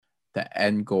the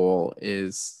end goal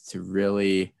is to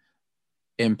really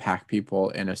impact people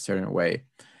in a certain way.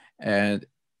 And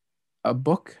a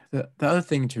book, the other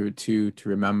thing to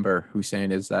remember,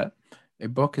 Hussein, is that a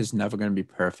book is never going to be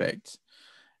perfect.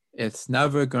 It's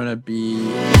never going to be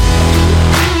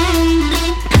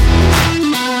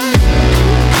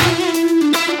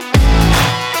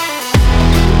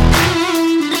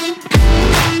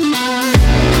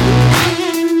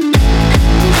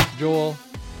Joel,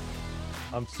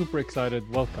 I'm super excited.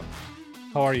 Welcome.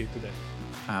 How are you today?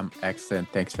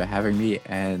 excellent. Thanks for having me.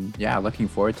 And yeah, looking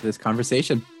forward to this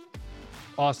conversation.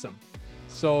 Awesome.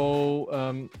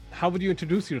 So, how would you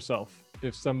introduce yourself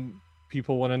if some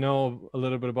people want to know a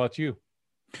little bit about you?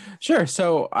 Sure.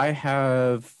 So I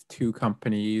have two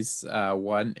companies.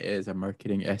 One is a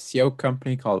marketing SEO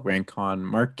company called Rancon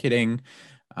Marketing.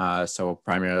 So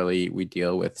primarily we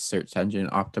deal with search engine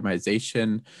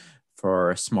optimization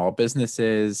for small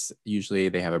businesses. Usually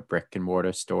they have a brick and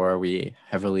mortar store. We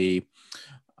heavily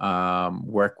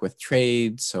work with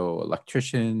trades, so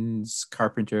electricians,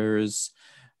 carpenters,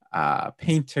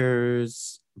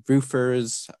 painters,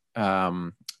 roofers.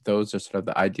 Those are sort of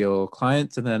the ideal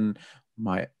clients. And then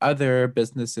my other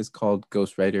business is called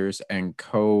Ghostwriters and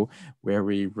Co., where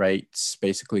we write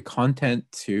basically content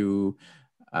to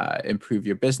improve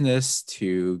your business,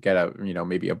 to get out,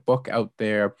 maybe a book out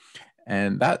there.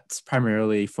 And that's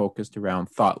primarily focused around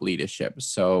thought leadership.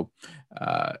 So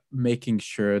making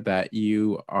sure that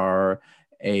you are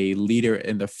a leader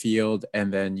in the field,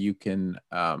 and then you can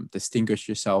distinguish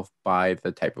yourself by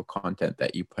the type of content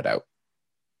that you put out.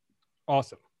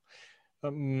 Awesome.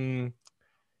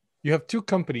 You have two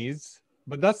companies,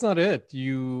 but that's not it.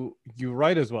 You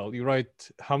write as well. You write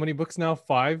how many books now?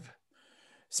 5?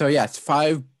 So yeah, it's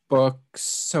 5 books.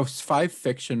 So it's 5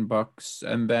 fiction books,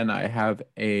 and then I have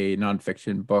a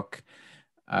nonfiction book.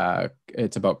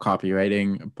 It's about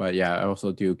copywriting, but yeah, I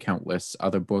also do countless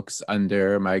other books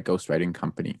under my ghostwriting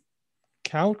company.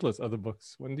 Countless other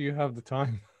books. When do you have the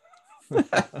time?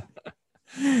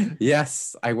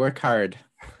 Yes, I work hard.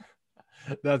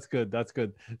 That's good. That's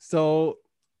good. So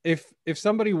if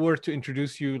somebody were to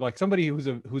introduce you, like somebody who's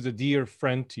a dear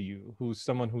friend to you, who's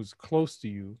someone who's close to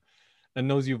you and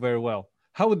knows you very well,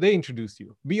 how would they introduce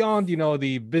you beyond,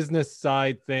 the business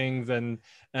side things and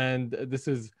this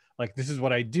is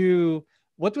what I do?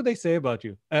 What would they say about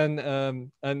you?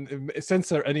 And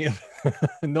censor any of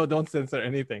no, don't censor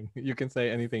anything. You can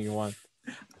say anything you want.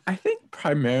 I think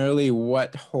primarily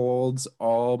what holds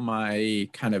all my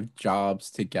kind of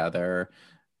jobs together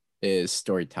is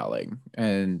storytelling,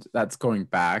 and that's going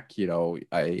back.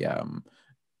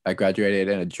 I graduated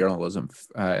in the journalism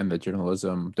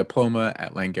diploma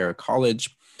at Langara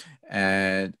College,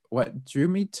 and what drew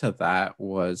me to that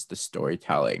was the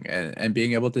storytelling and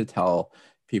being able to tell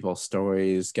people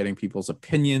stories, getting people's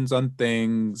opinions on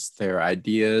things, their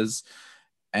ideas.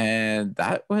 And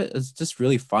that was just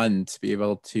really fun to be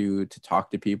able to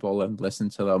talk to people and listen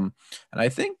to them. And I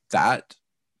think that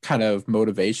kind of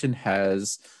motivation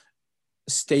has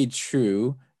stayed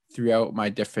true throughout my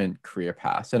different career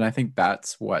paths. And I think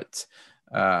that's what,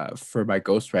 for my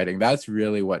ghostwriting, that's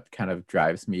really what kind of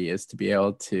drives me, is to be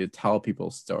able to tell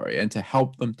people's story and to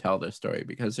help them tell their story,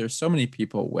 because there's so many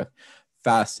people with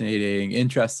fascinating,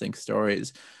 interesting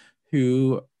stories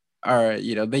who are,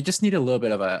 they just need a little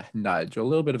bit of a nudge, a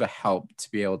little bit of a help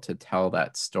to be able to tell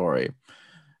that story.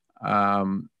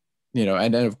 And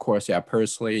then of course, yeah,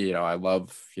 personally, I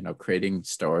love, creating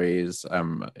stories.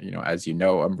 As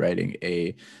I'm writing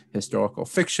a historical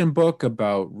fiction book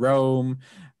about Rome.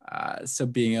 So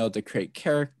being able to create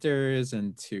characters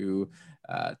and to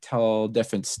tell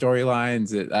different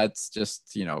storylines, that's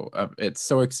just, it's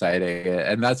so exciting.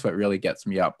 And that's what really gets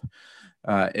me up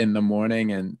in the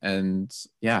morning, and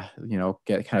yeah,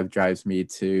 get kind of drives me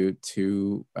to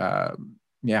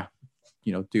yeah,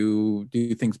 do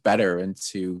things better and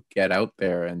to get out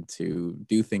there and to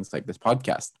do things like this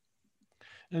podcast.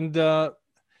 And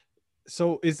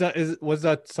so was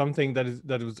that something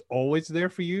that was always there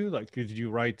for you? Like, did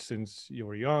you write since you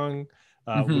were young?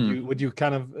 Would you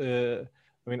kind of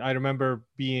I remember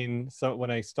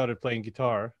when I started playing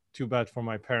guitar, too bad for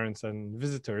my parents and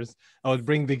visitors, I would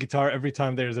bring the guitar every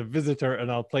time there's a visitor and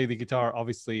I'll play the guitar,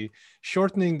 obviously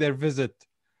shortening their visit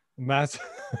mass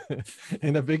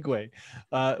in a big way.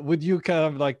 Would you kind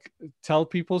of like tell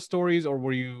people stories, or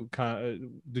were you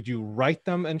did you write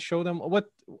them and show them?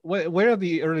 Where are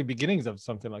the early beginnings of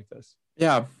something like this?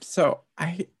 Yeah, so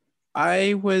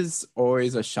I was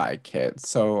always a shy kid,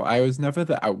 so I was never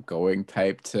the outgoing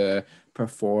type to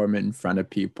perform in front of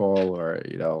people, or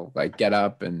like get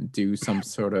up and do some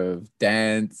sort of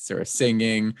dance or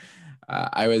singing.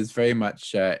 I was very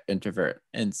much introvert,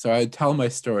 and so I would tell my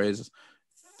stories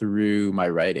through my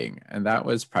writing, and that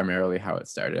was primarily how it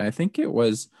started. I think it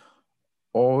was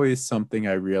always something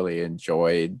I really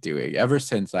enjoyed doing ever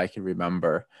since I can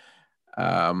remember.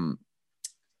 Um,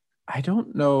 I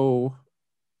don't know.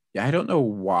 Yeah, I don't know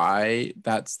why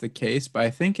that's the case, but I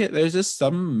think there's just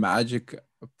some magic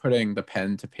of putting the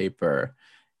pen to paper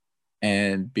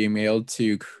and being able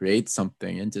to create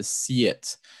something and to see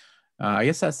it. I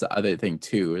guess that's the other thing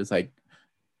too, is like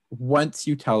once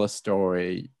you tell a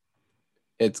story,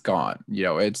 it's gone. You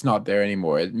know, it's not there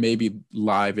anymore. It may be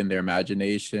live in their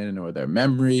imagination or their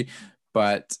memory,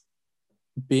 but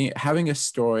having a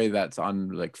story that's on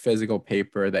like physical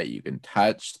paper that you can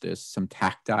touch, there's some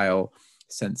tactile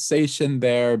sensation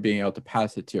there, being able to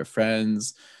pass it to your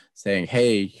friends, saying,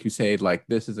 hey, Hussein, like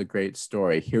this is a great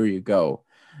story, here you go.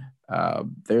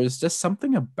 There's just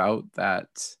something about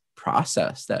that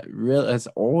process that really has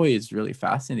always really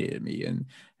fascinated me, and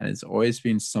it's always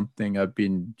been something I've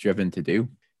been driven to do.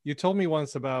 You told me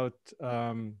once about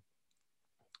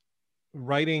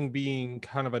writing being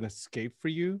kind of an escape for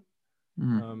you.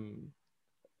 Um,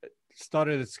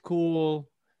 started at school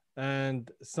and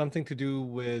something to do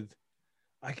with,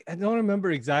 I don't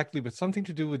remember exactly, but something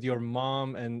to do with your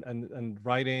mom and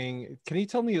writing. Can you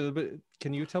tell me a little bit?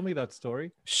 Can you tell me that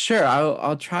story? Sure,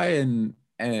 I'll try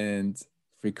and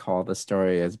recall the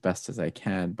story as best as I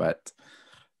can, but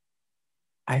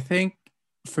I think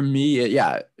for me,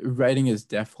 yeah, writing is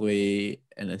definitely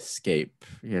an escape.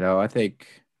 You know, I think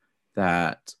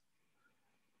that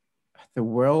the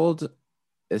world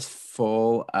is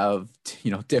full of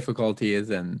difficulties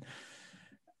and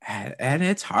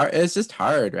it's hard. It's just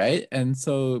hard, right? And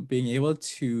so being able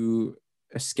to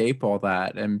escape all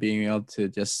that and being able to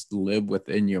just live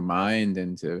within your mind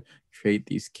and to create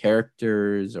these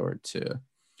characters or to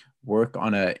work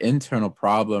on an internal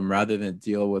problem rather than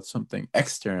deal with something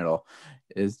external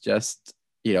is just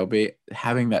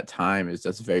having that time is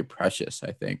just very precious,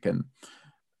 I think. And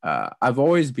I've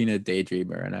always been a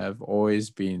daydreamer, and I've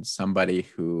always been somebody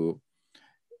who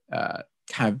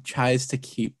kind of tries to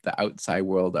keep the outside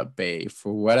world at bay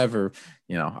for whatever,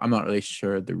 I'm not really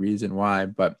sure the reason why,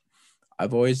 but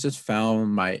I've always just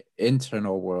found my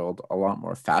internal world a lot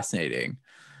more fascinating.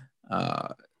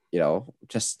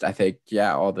 Just I think,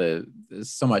 yeah,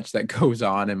 there's so much that goes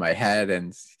on in my head,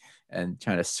 and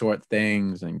trying to sort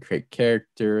things and create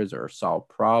characters or solve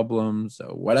problems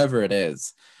or whatever it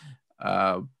is.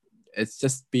 Uh, it's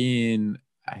just been,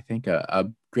 I think, a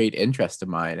great interest of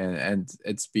mine, and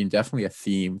it's been definitely a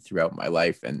theme throughout my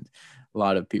life. And a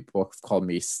lot of people have called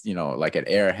me, like an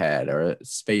airhead or a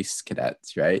space cadet,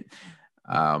 right?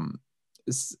 Um,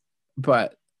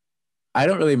 but I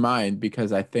don't really mind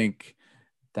because I think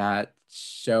that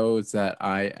shows that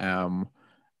I am,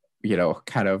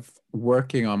 kind of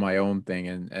working on my own thing,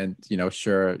 and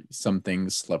sure, some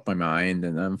things slip my mind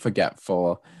and I'm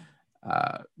forgetful.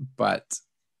 But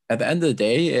at the end of the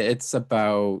day, it's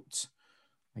about,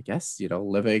 I guess,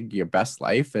 living your best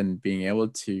life and being able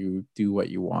to do what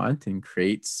you want and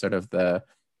create sort of the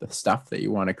stuff that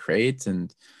you want to create.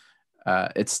 And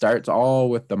it starts all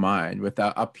with the mind, with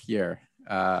that up here,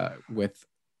 with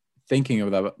thinking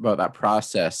about that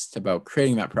process, about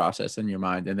creating that process in your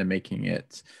mind and then making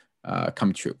it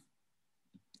come true.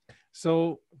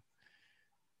 So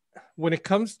when it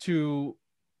comes to,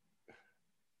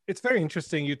 it's very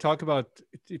interesting. You talk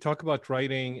about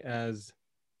writing as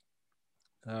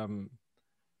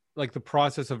like the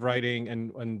process of writing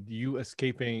and you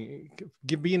escaping,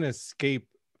 being an escape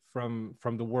from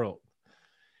the world.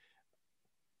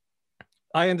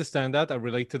 I understand that. I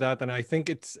relate to that, and I think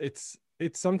it's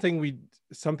something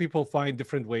some people find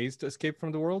different ways to escape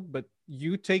from the world, but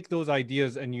you take those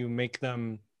ideas and you make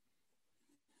them,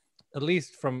 at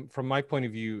least from my point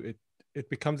of view, it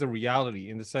becomes a reality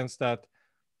in the sense that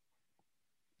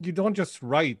you don't just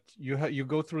write. You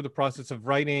go through the process of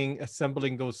writing,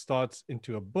 assembling those thoughts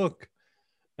into a book,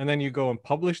 and then you go and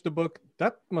publish the book.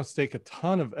 That must take a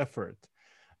ton of effort.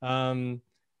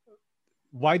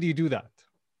 Why do you do that?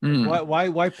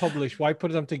 Why publish? Why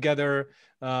put them together?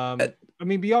 I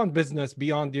mean, beyond business,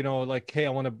 beyond, like, hey, I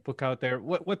want a book out there.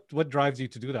 What drives you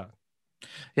to do that?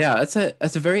 Yeah, that's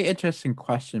a very interesting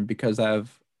question, because I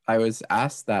was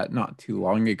asked that not too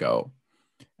long ago,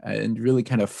 and really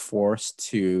kind of forced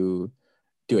to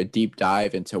do a deep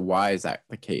dive into why is that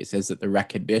the case? Is it the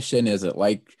recognition? Is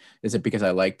it because I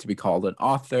like to be called an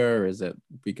author? Is it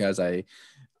because I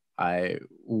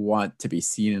want to be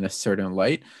seen in a certain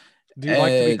light? Do you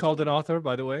like to be called an author,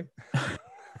 by the way?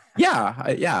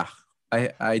 Yeah.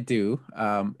 I do.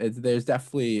 There's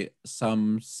definitely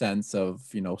some sense of,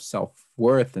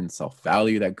 self-worth and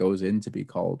self-value that goes into be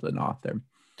called an author.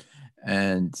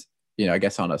 And, I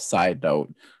guess on a side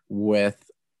note, with,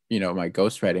 my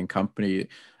ghostwriting company,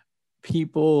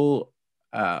 people,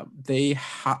 they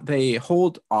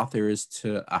hold authors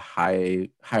to a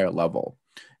higher level,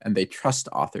 and they trust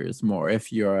authors more.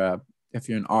 If you're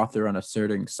an author on a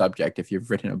certain subject, if you've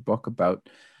written a book about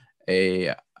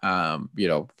a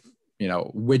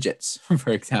widgets, for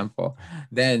example,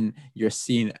 then you're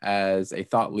seen as a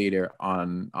thought leader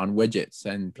on widgets,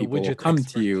 and The people will widget come to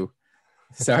expert. you.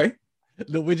 Sorry.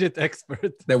 The widget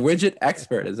expert. The widget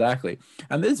expert, exactly.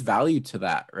 And there's value to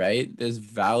that, right? There's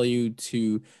value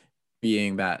to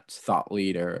being that thought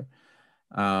leader,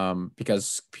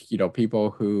 because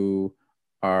people who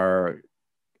are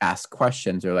asked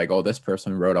questions are like, oh, this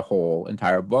person wrote a whole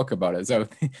entire book about it, so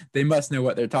they must know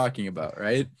what they're talking about,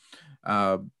 right?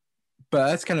 uh, but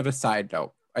that's kind of a side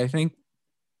note. I think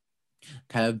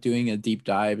kind of doing a deep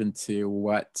dive into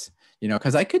what,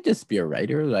 because I could just be a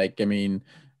writer. Like, I mean,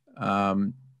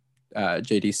 um,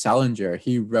 J.D. Salinger,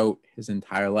 he wrote his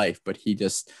entire life, but he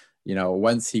just,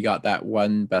 once he got that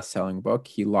one best-selling book,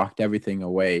 he locked everything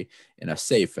away in a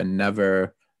safe and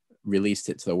never released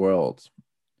it to the world.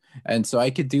 And so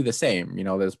I could do the same.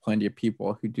 There's plenty of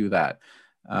people who do that.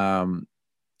 Um,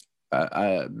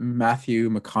 Matthew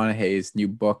McConaughey's new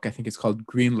book, I think it's called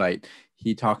Greenlight.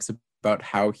 He talks about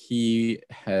how he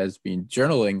has been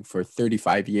journaling for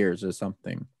 35 years or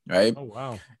something, right? Oh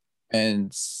wow.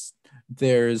 And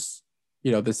there's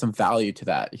there's some value to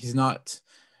that. He's not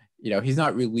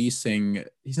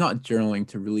journaling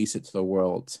to release it to the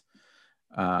world,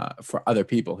 for other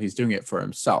people. He's doing it for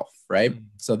himself, right? Mm.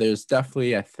 So there's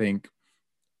definitely, I think,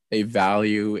 a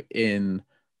value in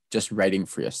just writing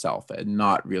for yourself and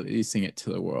not releasing it to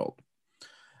the world.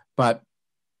 But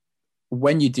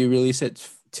when you do release it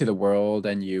to the world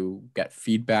and you get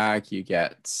feedback, you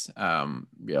get,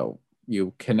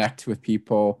 you connect with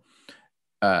people,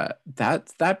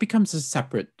 that becomes a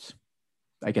separate,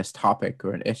 I guess, topic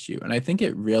or an issue. And I think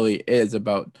it really is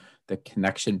about the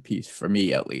connection piece, for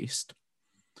me at least,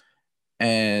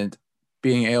 and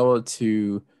being able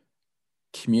to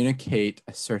communicate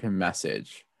a certain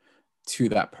message to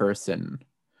that person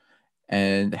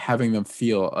and having them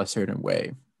feel a certain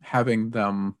way, having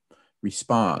them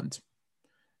respond.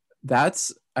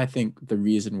 That's, I think, the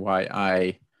reason why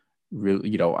I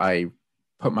really, I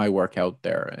put my work out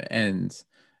there, and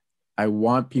I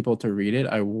want people to read it.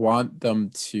 I want them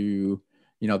to,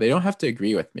 they don't have to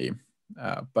agree with me,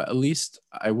 but at least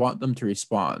I want them to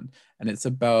respond. And it's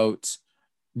about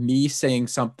me saying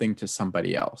something to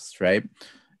somebody else, right?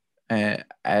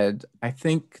 And I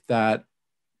think that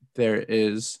there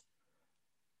is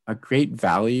a great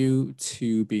value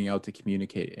to being able to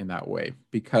communicate in that way,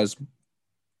 because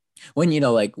when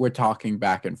like we're talking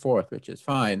back and forth, which is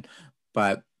fine,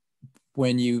 but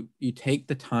when you take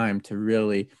the time to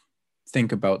really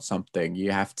think about something,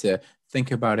 you have to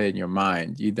think about it in your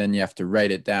mind, you have to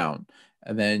write it down,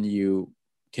 and then you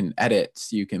can edit,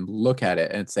 you can look at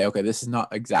it and say, okay, this is not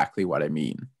exactly what I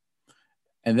mean.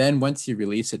 And then once you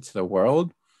release it to the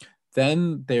world,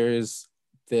 then this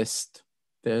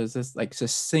there's this like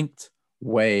succinct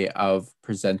way of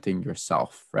presenting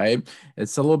yourself, right?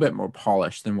 It's a little bit more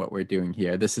polished than what we're doing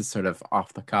here. This is sort of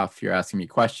off the cuff. You're asking me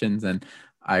questions and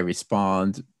I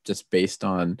respond just based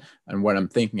on what I'm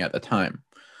thinking at the time.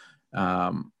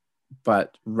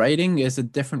 But writing is a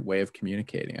different way of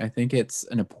communicating. I think it's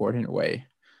an important way,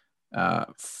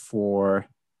 for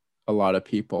a lot of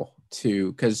people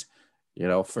to, because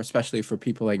for especially for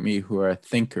people like me who are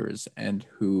thinkers and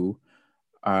who,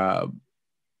 uh,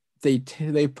 they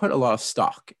put a lot of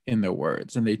stock in their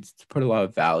words and they put a lot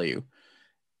of value.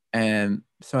 And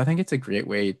so I think it's a great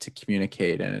way to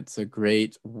communicate, and it's a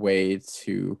great way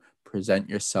to present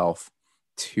yourself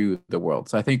to the world.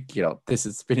 So I think, this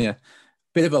has been a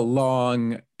bit of a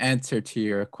long answer to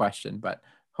your question, but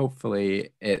hopefully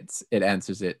it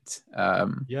answers it,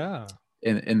 Yeah.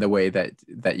 in the way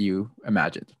that you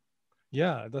imagined.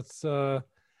 Yeah,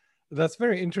 that's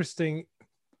very interesting.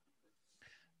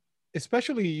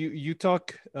 Especially you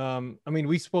talk, I mean,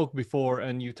 we spoke before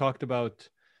and you talked about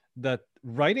that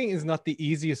writing is not the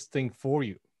easiest thing for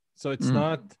you. So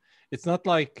Mm. it's not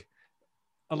like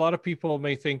a lot of people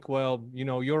may think, well,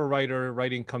 you're a writer,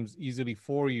 writing comes easily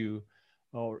for you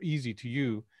or easy to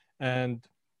you. And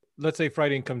let's say if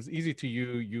writing comes easy to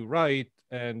you, you write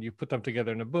and you put them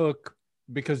together in a book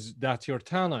because that's your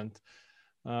talent.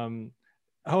 Um,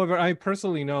 However, I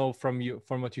personally know from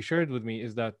what you shared with me,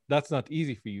 is that that's not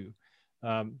easy for you.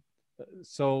 Um,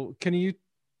 so can you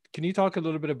talk a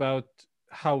little bit about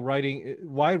how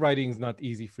why writing is not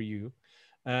easy for you,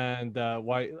 and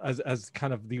why, as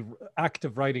kind of the act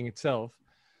of writing itself,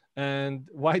 and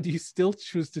why do you still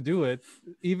choose to do it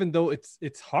even though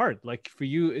it's hard? Like for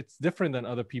you, it's different than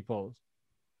other people.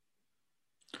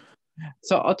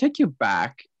 So I'll take you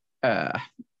back.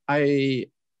 I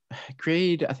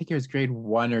I think it was grade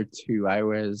 1 or 2, I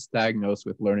was diagnosed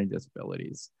with learning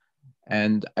disabilities.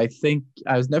 And I think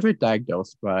I was never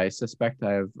diagnosed, but I suspect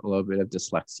I have a little bit of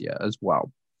dyslexia as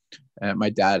well. My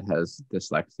dad has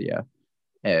dyslexia,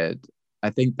 and I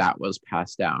think that was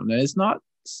passed down. And it's not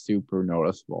super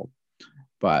noticeable,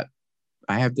 but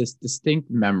I have this distinct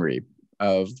memory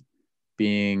of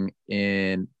being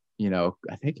in,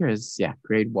 I think it was, yeah,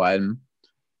 grade 1,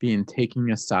 being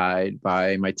taken aside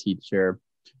by my teacher.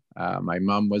 My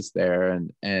mom was there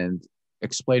and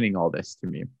explaining all this to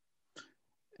me.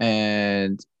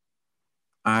 And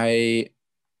I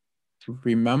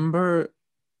remember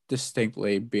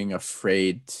distinctly being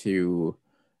afraid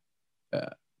uh,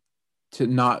 to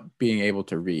not being able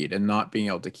to read and not being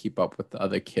able to keep up with the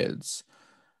other kids,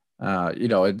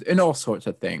 in all sorts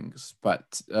of things,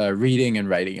 but reading and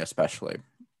writing especially.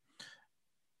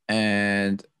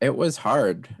 And it was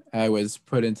hard. I was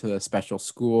put into the special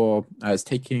school. I was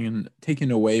taken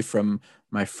away from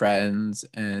my friends,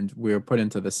 and we were put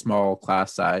into the small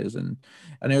class size. And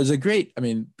it was a great. I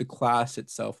mean, the class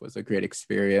itself was a great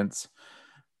experience.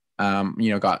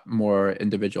 Got more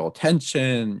individual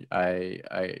attention.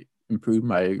 I improved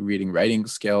my reading writing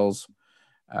skills.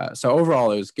 So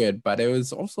overall, it was good, but it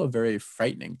was also a very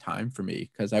frightening time for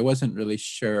me because I wasn't really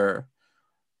sure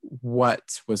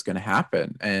what was going to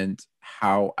happen and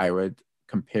how I would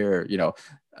compare,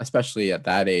 especially at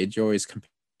that age, you're always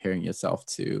comparing yourself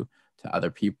to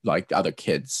other people, like other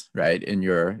kids, right, in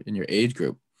your age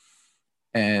group.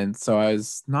 And so I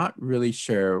was not really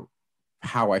sure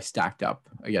how I stacked up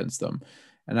against them.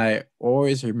 And I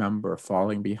always remember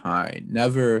falling behind,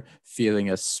 never feeling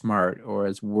as smart or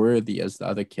as worthy as the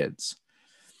other kids.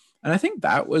 And I think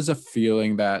that was a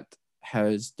feeling that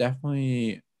has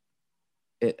definitely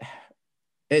it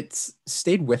it's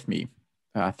stayed with me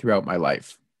throughout my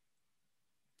life,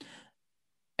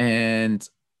 and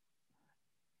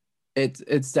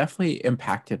it's definitely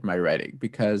impacted my writing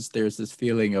because there's this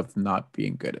feeling of not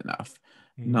being good enough,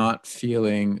 Mm. not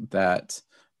feeling that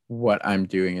what I'm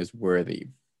doing is worthy,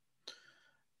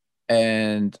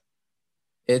 and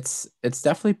it's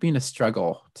definitely been a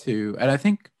struggle to, and I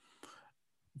think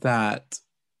that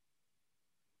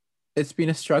it's been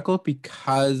a struggle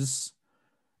because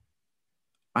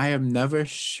I am never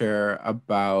sure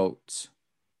about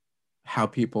how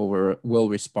people will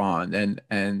respond,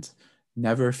 and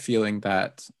never feeling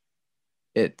that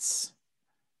it's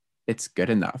it's good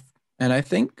enough. And I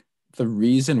think the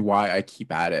reason why I keep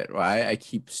at it, why I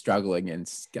keep struggling, and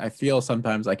I feel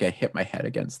sometimes like I hit my head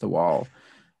against the wall,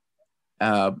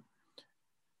 uh,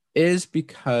 is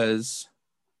because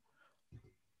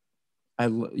I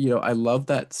love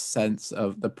that sense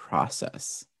of the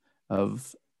process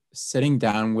of sitting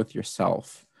down with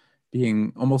yourself,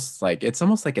 being almost like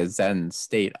a Zen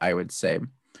state, I would say,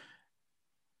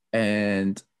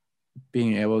 and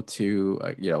being able to,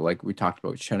 like we talked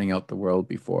about shutting out the world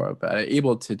before, but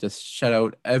able to just shut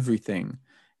out everything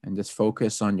and just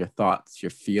focus on your thoughts,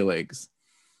 your feelings.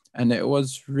 And it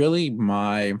was really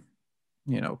my,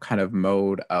 kind of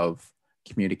mode of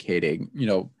communicating,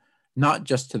 not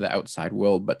just to the outside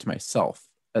world, but to myself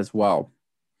as well.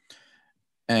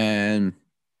 And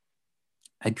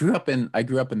I grew up in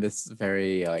this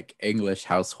very like English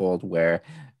household where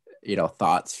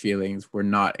thoughts, feelings were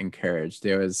not encouraged.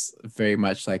 There was very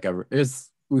much like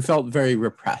we felt very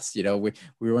repressed. We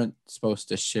weren't supposed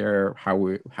to share how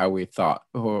we thought,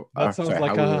 That or sounds sorry,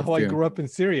 like how we were how I feeling. grew up in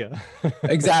Syria.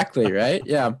 Exactly, right?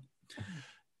 Yeah.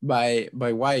 My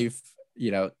wife,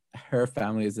 her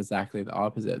family is exactly the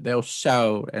opposite. They'll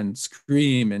shout and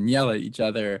scream and yell at each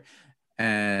other,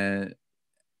 and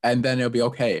then it'll be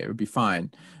okay. It'll be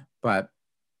fine. But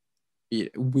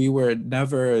we were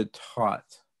never taught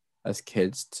as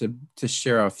kids to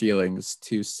share our feelings,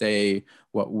 to say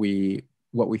what we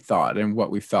thought and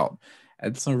what we felt.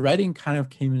 And so writing kind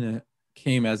of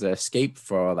came as an escape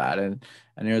for all that, and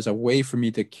there's a way for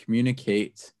me to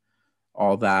communicate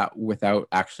all that without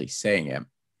actually saying it.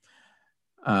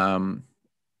 um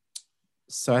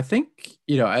so I think,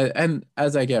 and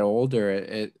as I get older,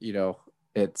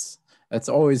 it's it's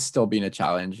always still been a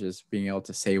challenge, is being able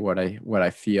to say what I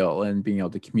feel and being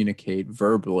able to communicate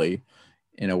verbally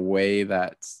in a way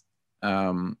that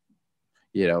um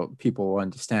people will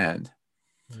understand.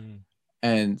 Mm.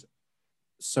 And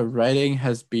so writing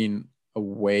has been a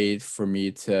way for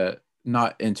me to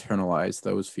not internalize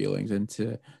those feelings and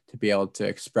to be able to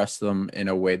express them in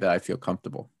a way that I feel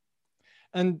comfortable.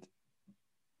 And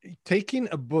taking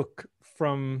a book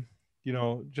from,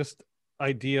 just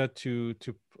idea to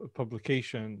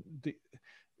publication,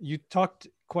 you talked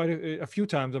quite a few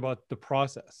times about the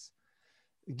process.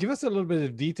 Give us a little bit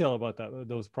of detail about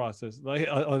those processes, like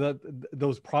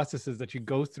those processes that you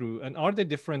go through, and are they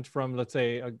different from, let's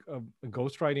say, a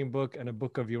ghostwriting book and a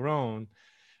book of your own?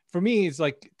 For me, it's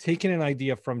like taking an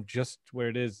idea from just where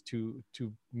it is to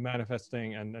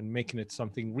manifesting and making it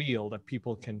something real that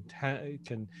people can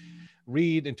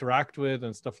read, interact with,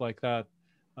 and stuff like that.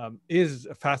 Is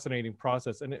a fascinating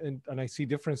process, and I see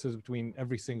differences between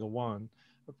every single one,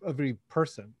 every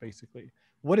person, basically.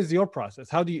 What is your process?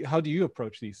 How do you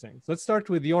approach these things? Let's start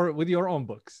with your own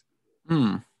books.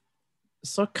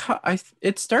 So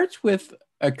it starts with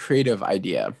a creative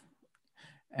idea.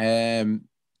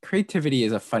 Creativity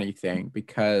is a funny thing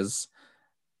because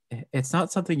it's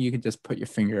not something you can just put your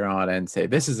finger on and say,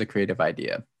 this is a creative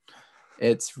idea.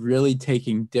 It's really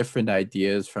taking different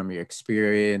ideas from your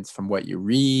experience, from what you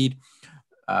read,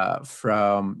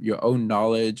 from your own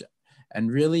knowledge,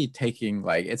 and really taking,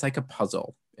 like, it's like a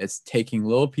puzzle. It's taking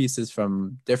little pieces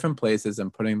from different places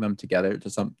and putting them together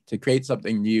to create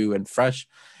something new and fresh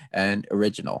and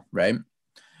original, right?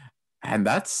 And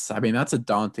that's a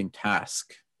daunting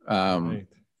task Right.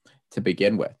 to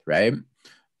begin with, right?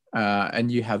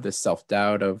 And you have this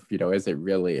self-doubt of, is it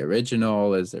really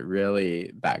original? Is it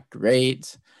really that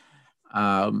great?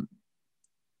 So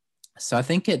I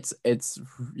think it's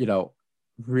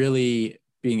really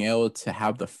being able to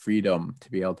have the freedom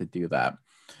to be able to do that.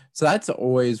 So that's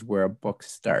always where a book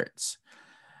starts.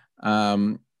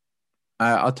 I'll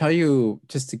tell you,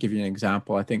 just to give you an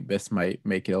example, I think this might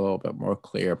make it a little bit more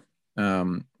clear.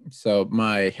 So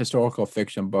my historical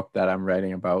fiction book that I'm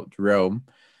writing about Rome.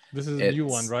 This is a new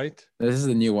one, right? This is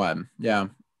a new one. Yeah.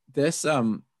 This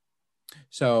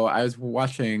so I was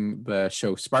watching the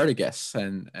show Spartacus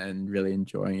and really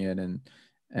enjoying it,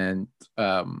 and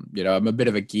I'm a bit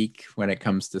of a geek when it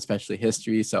comes to especially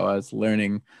history, so I was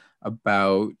learning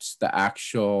about the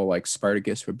actual, like,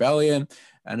 Spartacus rebellion.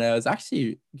 And I was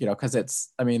actually, because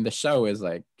the show is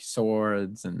like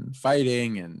swords and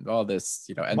fighting and all this,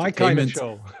 entertainment. My kind of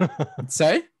show.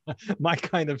 Say? My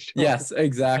kind of show. Yes,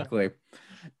 exactly.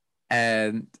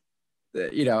 And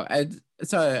and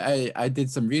so I did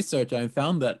some research and I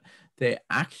found that they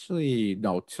actually,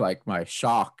 no, to like my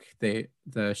shock, the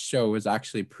show was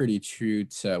actually pretty true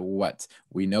to what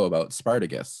we know about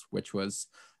Spartacus, which was,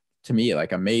 to me,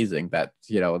 like, amazing. That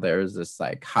there's this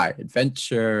like high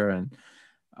adventure and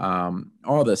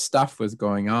all this stuff was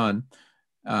going on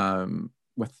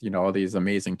with all these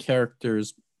amazing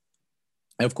characters.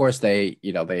 And of course they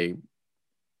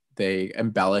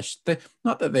embellish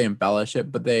not that they embellish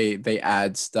it, but they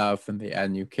add stuff and they add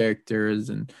new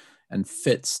characters and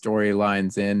fit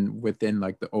storylines in within,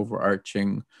 like, the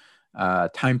overarching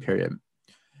time period.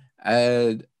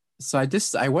 And so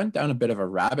I went down a bit of a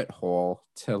rabbit hole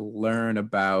to learn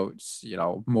about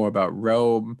more about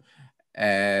Rome,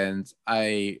 and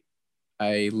I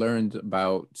learned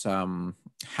about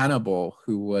Hannibal,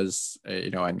 who was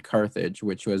in Carthage,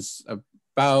 which was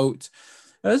about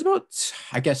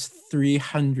I guess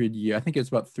 300 years. I think it was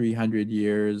about 300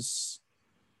 years.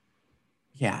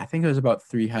 Yeah, I think it was about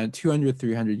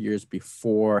 300 years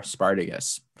before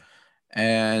Spartacus.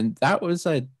 And that was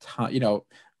a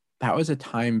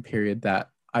time period that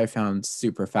I found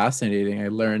super fascinating. I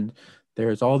learned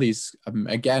there's all these,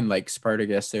 again, like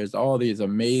Spartacus, there's all these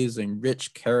amazing,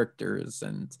 rich characters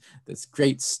and this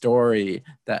great story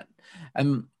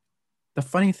and the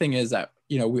funny thing is that,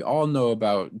 we all know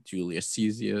about Julius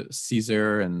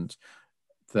Caesar and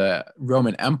the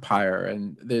Roman Empire,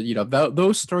 and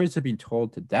those stories have been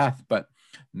told to death, but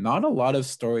not a lot of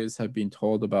stories have been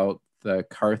told about the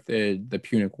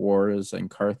Punic Wars and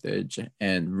Carthage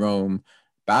and Rome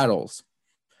battles.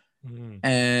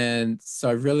 And so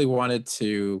I really wanted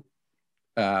to,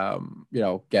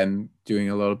 again, doing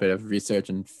a little bit of research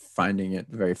and finding it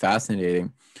very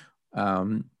fascinating,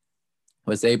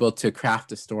 was able to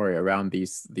craft a story around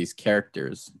these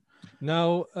characters.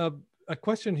 Now, a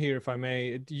question here, if I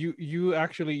may. You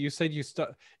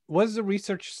said was the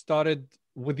research started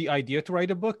with the idea to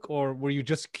write a book, or were you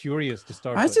just curious to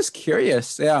start? I was just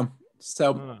curious, yeah.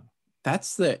 So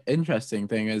that's the interesting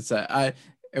thing, is that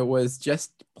it was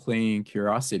just plain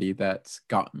curiosity that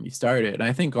got me started. And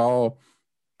I think all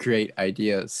great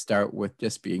ideas start with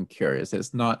just being curious.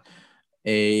 It's not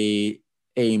a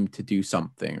aim to do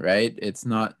something, right? It's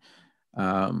not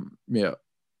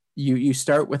you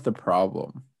start with the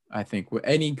problem. I think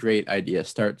any great idea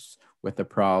starts with the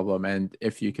problem, and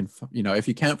if you can, if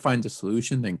you can't find a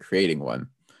solution, then creating one.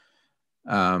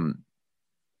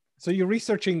 So you're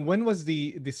researching. When was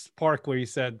the spark where you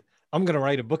said, "I'm going to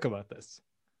write a book about this"?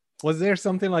 Was there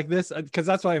something like this? Because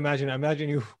that's what I imagine. I imagine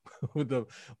you with the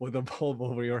bulb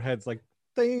over your head, it's like,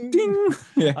 ding. Ding!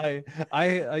 Yeah.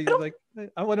 I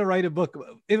want to write a book.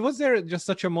 Was there just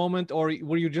such a moment, or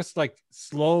were you just like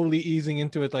slowly easing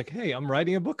into it? Like, hey, I'm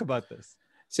writing a book about this.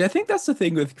 See, I think that's the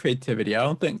thing with creativity. I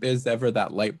don't think there's ever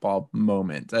that light bulb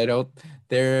moment.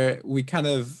 We kind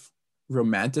of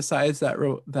romanticize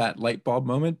that light bulb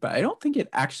moment, but I don't think it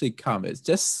actually comes. It's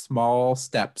just small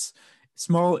steps,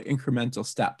 small incremental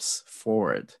steps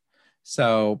forward.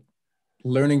 So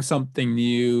learning something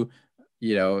new,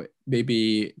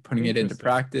 maybe putting it into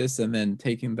practice and then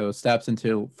taking those steps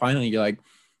until finally you're like,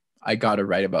 I got to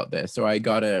write about this, or I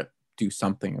got to do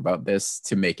something about this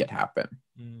to make it happen.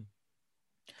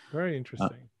 Very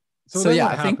interesting. So then yeah,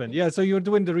 what happened? So you were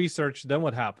doing the research. Then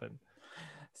what happened?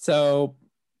 So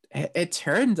it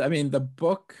turned, the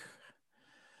book,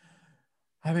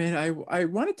 I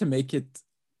wanted to make it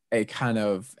a kind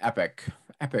of epic,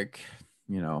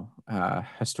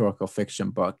 historical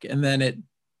fiction book. And then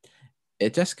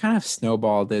it just kind of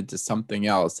snowballed into something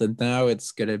else. And now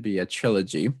it's going to be a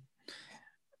trilogy.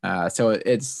 So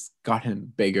it's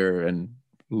gotten bigger and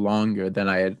longer than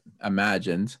I had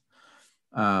imagined.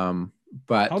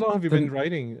 But how long have you been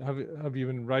writing? Have you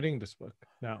been writing this book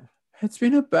now? It's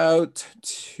been about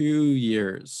 2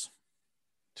 years.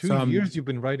 2 years you've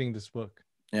been writing this book.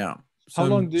 Yeah. So how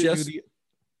long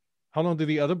do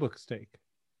the other books take?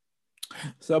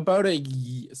 So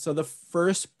the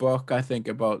first book, I think,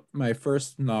 about my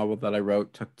first novel that I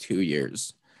wrote took 2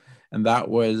 years. And that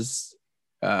was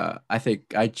I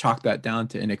think I chalked that down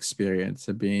to inexperience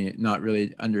of being not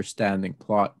really understanding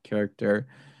plot, character.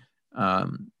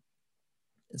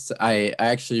 So I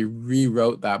actually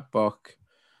rewrote that book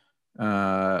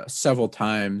several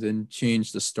times and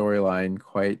changed the storyline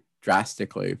quite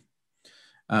drastically.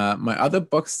 My other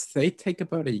books, they take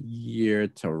about a year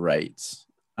to write,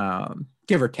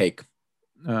 give or take.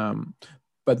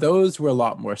 But those were a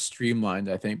lot more streamlined,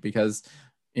 I think, because,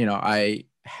 I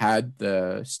had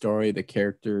the story, the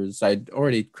characters I'd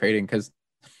already created, because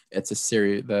it's a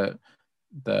series. The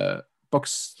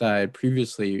books that I had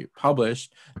previously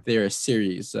published, they're a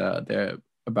series. They're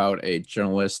about a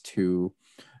journalist who,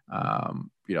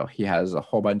 he has a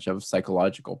whole bunch of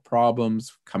psychological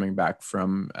problems coming back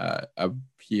from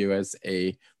he was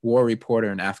a war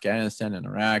reporter in Afghanistan and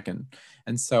Iraq,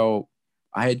 and so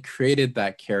I had created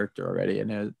that character already,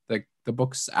 and the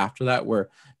books after that were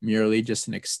merely just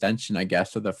an extension, I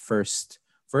guess, of the first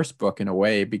book in a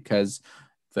way, because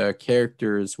the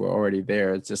characters were already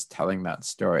there. It's just telling that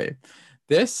story.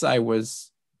 This, I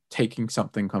was taking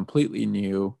something completely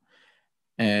new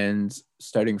and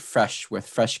starting fresh with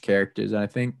fresh characters. And I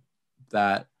think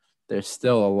that there's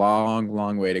still a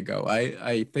long way to go.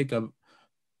 I think I'm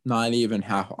not even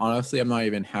honestly, I'm not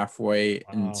even halfway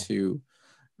into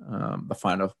the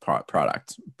final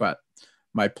product. But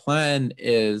my plan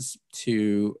is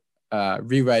to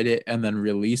rewrite it and then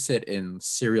release it in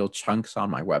serial chunks on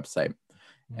my website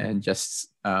and just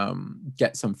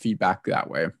get some feedback that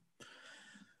way.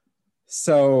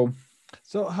 So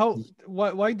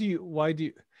why do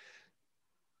you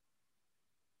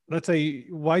let's say,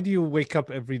 why do you wake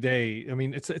up every day? I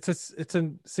mean, it's a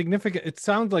significant, it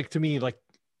sounds like to me like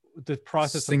the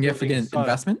process significant of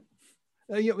investment.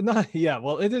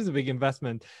 Well, it is a big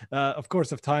investment, of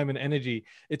course, of time and energy.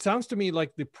 It sounds to me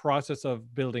like the process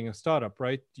of building a startup,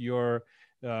 right? You're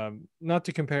not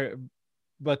to compare,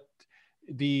 but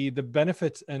the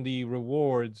benefits and the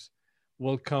rewards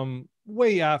will come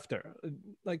way after.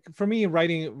 Like for me,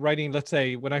 writing. Let's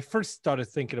say when I first started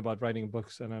thinking about writing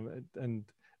books, and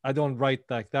I don't write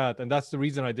like that, and that's the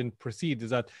reason I didn't proceed. Is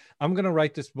that I'm gonna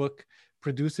write this book,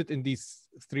 produce it in these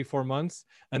 3-4 months,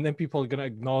 and then people are going to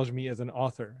acknowledge me as an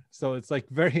author. So it's like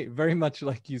very, very much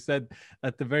like you said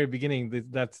at the very beginning,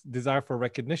 that's desire for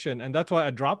recognition. And that's why I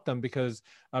dropped them, because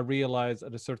I realized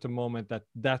at a certain moment that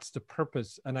that's the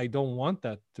purpose, and I don't want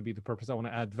that to be the purpose. I want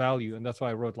to add value. And that's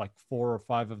why I wrote like 4 or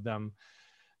 5 of them.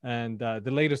 And the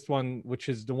latest one, which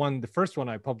is the first one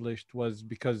I published, was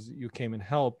because you came and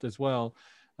helped as well.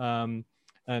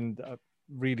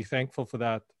 Really thankful for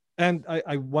that. And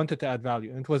I wanted to add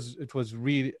value. And it was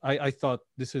really, I thought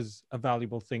this is a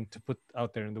valuable thing to put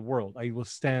out there in the world. I will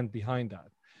stand behind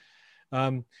that.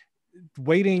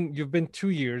 Waiting, you've been 2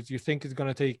 years, you think it's going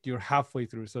to take, you're halfway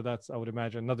through. So that's, I would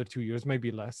imagine, another 2 years, maybe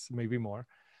less, maybe more.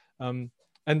 And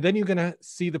then you're going to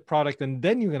see the product, and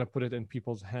then you're going to put it in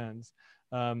people's hands.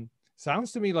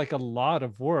 sounds to me like a lot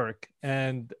of work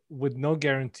and with no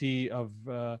guarantee of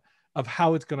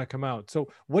how it's going to come out. So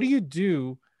what do you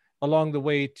do along the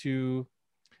way to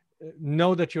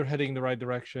know that you're heading the right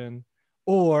direction,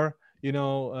 or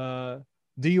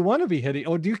do you want to be heading,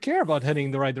 or do you care about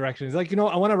heading the right direction? It's like,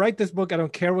 I want to write this book, I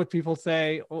don't care what people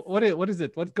say. What is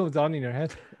it, what goes on in your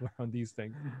head around these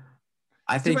things?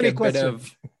 I Too think many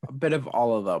questions. a bit of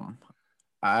all of them.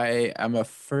 I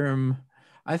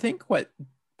think what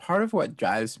part of what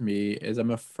drives me is I'm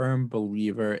a firm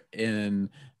believer in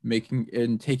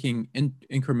taking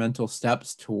incremental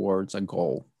steps towards a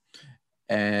goal,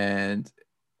 and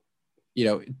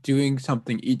doing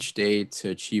something each day to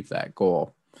achieve that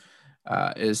goal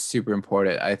is super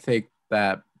important. I think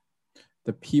that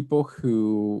the people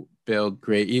who build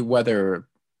great, whether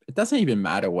it doesn't even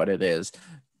matter what it is,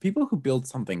 people who build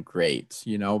something great,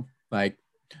 like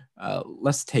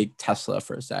let's take Tesla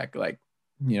for a sec. Like,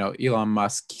 Elon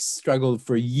Musk struggled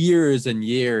for years and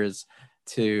years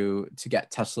to get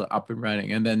Tesla up and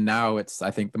running, and then now it's,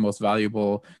 I think, the most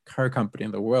valuable car company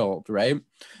in the world, right?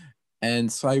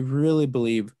 And so I really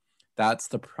believe that's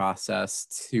the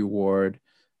process toward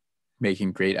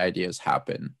making great ideas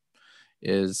happen.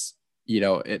 Is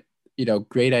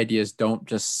great ideas don't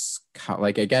just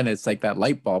like, again, it's like that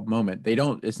light bulb moment.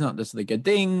 It's not just like a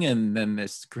ding and then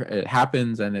it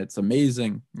happens and it's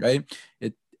amazing, right?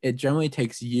 It generally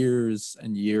takes years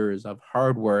and years of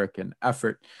hard work and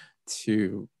effort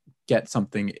to get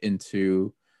something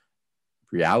into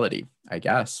reality, I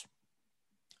guess.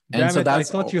 And Damn so it, I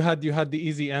that's thought you had the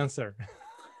easy answer.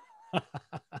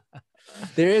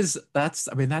 that's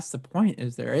the point,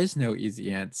 is there is no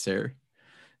easy answer.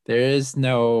 There is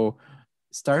no,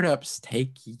 startups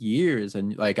take years,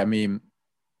 and like, I mean,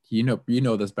 you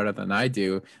know this better than I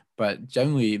do, but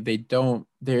generally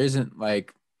there isn't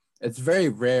like, it's very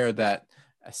rare that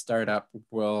a startup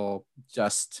will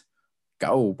just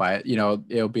go by it.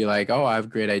 It'll be like, oh, I have a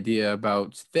great idea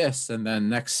about this, and then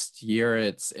next year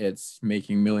it's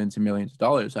making millions and millions of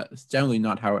dollars. That's generally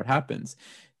not how it happens.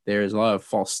 There's a lot of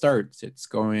false starts. It's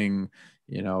going,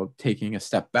 taking a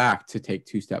step back to take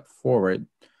two steps forward.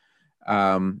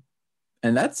 And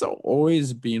that's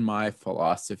always been my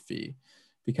philosophy,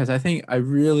 because I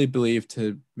really believe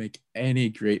to make any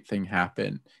great thing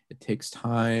happen, it takes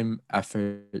time,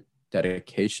 effort,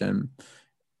 dedication.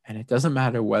 And it doesn't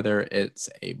matter whether it's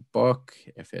a book,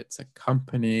 if it's a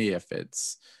company, if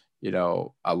it's,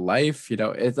 a life,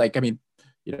 it's like, I mean,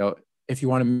 if you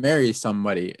want to marry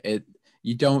somebody,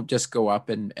 you don't just go up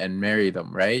and marry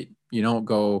them, right? You don't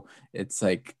go, it's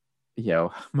like,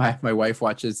 my wife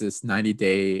watches this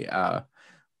 90-day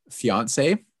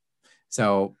fiance.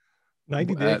 So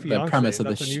 90 Day the Fiance, premise of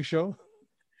that's a new show.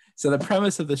 so the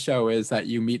premise of the show is that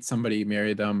you meet somebody,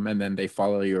 marry them, and then they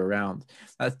follow you around.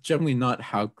 That's generally not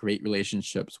how great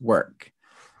relationships work,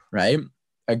 right?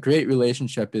 A great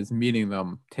relationship is meeting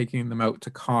them, taking them out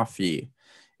to coffee.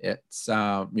 It's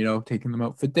taking them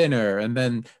out for dinner, and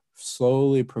then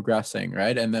slowly progressing,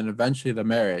 right? And then eventually the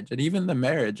marriage. And even the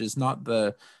marriage is not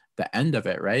the end of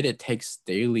it, right? It takes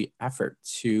daily effort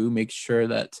to make sure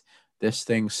that this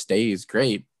thing stays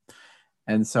great.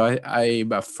 And so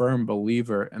I'm a firm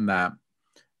believer in that.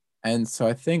 And so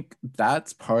I think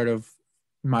that's part of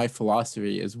my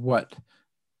philosophy, is what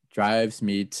drives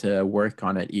me to work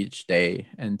on it each day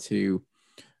and to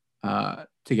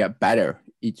get better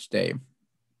each day.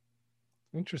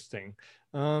 Interesting.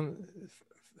 Wow,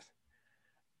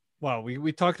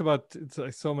 we talked about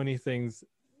so many things.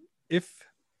 If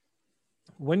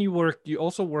when you work, you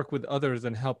also work with others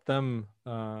and help them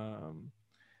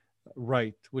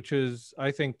write, which is,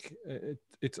 I think,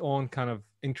 its own kind of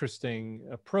interesting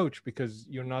approach, because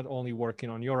you're not only working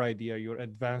on your idea, you're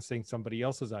advancing somebody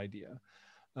else's idea.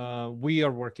 We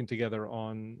are working together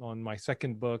on my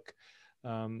second book,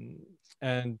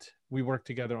 and we worked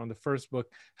together on the first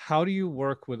book. How do you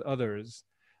work with others,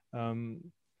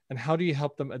 and how do you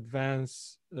help them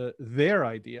advance their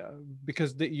idea?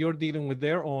 Because you're dealing with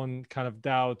their own kind of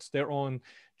doubts, their own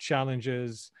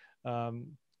challenges.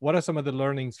 What are some of the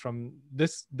learnings from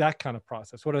that kind of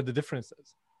process? What are the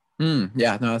differences?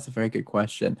 Yeah, no, that's a very good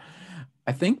question.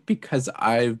 I think because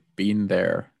I've been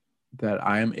there, that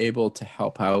I am able to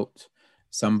help out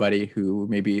somebody who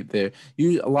maybe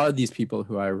a lot of these people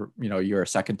who you're a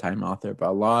second time author, but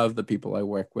a lot of the people I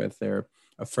work with, they're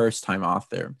a first time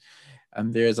author.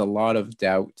 And there's a lot of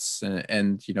doubts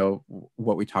and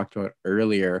what we talked about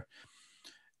earlier,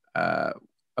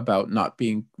 about not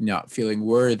feeling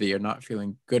worthy or not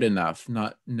feeling good enough,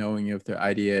 not knowing if their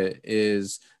idea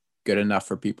is good enough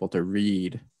for people to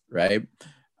read, right?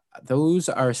 Those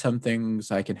are some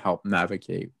things I can help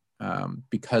navigate,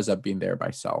 because I've been there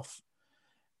myself.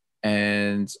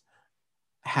 And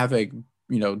having,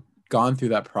 gone through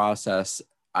that process,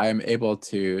 I'm able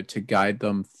to guide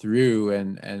them through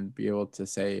and be able to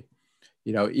say,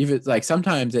 even like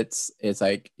sometimes it's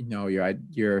like,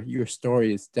 your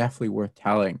story is definitely worth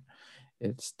telling.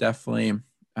 It's definitely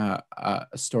a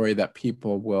story that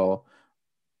people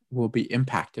will be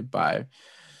impacted by.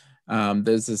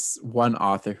 There's this one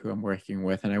author who I'm working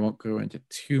with, and I won't go into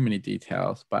too many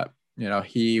details, but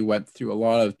he went through a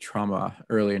lot of trauma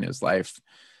early in his life,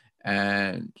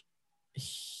 and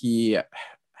he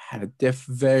had a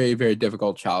very, very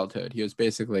difficult childhood. He was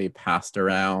basically passed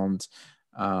around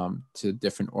to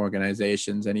different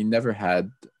organizations, and he never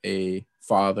had a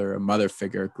father or mother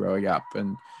figure growing up,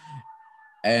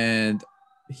 and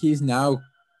he's now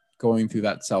going through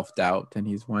that self-doubt, and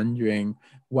he's wondering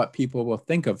what people will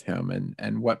think of him,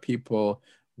 and what people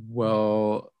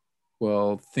will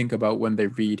think about when they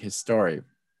read his story.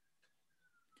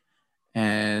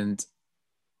 And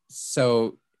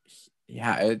so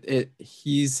yeah,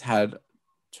 he's had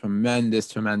tremendous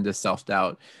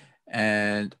self-doubt,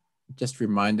 and just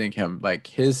reminding him like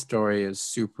his story is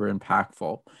super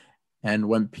impactful, and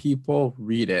when people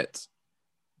read it,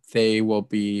 they will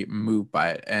be moved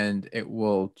by it, and it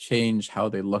will change how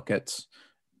they look at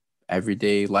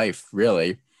everyday life,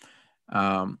 really.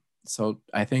 So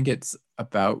I think it's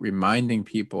about reminding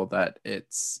people that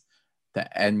it's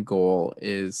the end goal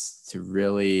is to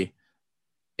really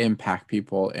impact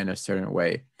people in a certain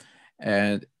way.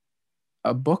 And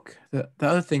a book, the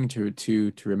other thing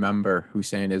to remember,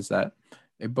 Hussein, is that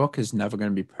a book is never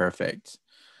going to be perfect.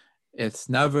 It's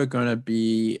never going to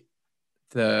be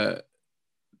the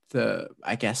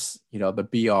I guess, the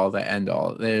be all, the end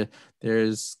all.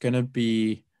 There's going to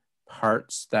be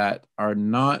parts that are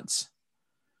not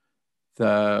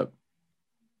the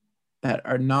that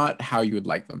are not how you would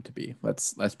like them to be.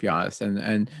 Let's be honest.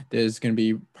 And there's going to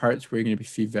be parts where you're going to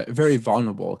be very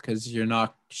vulnerable because you're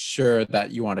not sure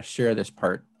that you want to share this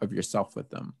part of yourself with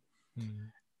them. Mm.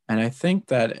 And I think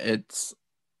that it's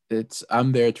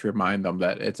I'm there to remind them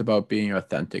that it's about being your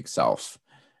authentic self,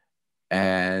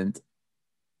 and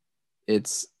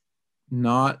it's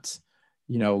not,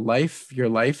 your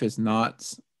life is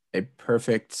not a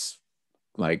perfect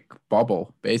like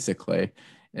bubble, basically.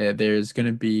 There's going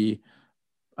to be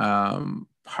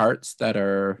parts that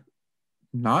are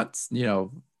not,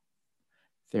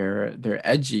 they're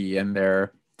edgy, and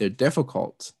they're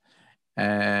difficult,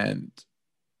 and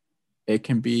it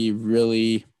can be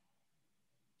really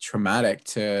traumatic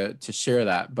to share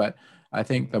that. But I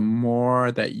think the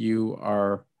more that you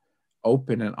are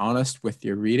open and honest with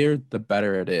your reader, the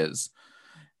better it is.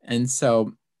 And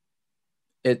so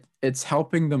it's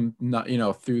helping them, not,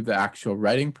 through the actual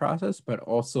writing process, but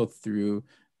also through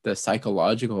the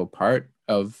psychological part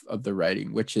of the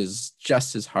writing, which is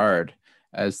just as hard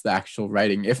as the actual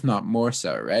writing, if not more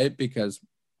so, right? Because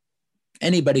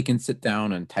anybody can sit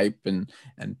down and type and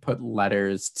put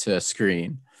letters to a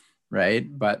screen, right?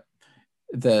 But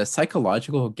the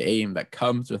psychological game that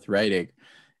comes with writing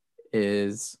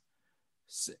is,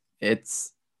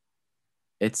 it's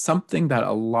it's something that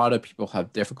a lot of people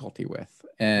have difficulty with.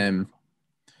 And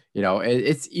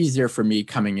it's easier for me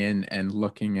coming in and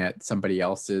looking at somebody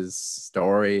else's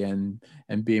story and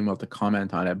being able to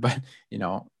comment on it, but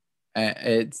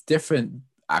it's different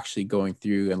actually going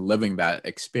through and living that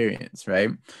experience, right?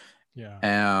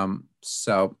 Yeah.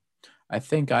 So I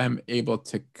think I'm able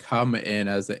to come in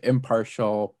as an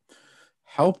impartial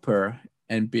helper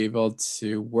and be able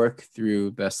to work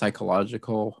through the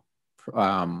psychological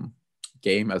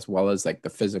game as well as like the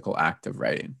physical act of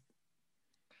writing.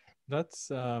 That's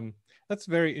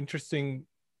very interesting.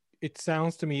 It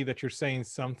sounds to me that you're saying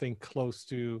something close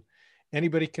to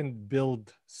anybody can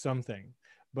build something,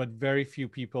 but very few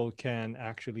people can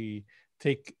actually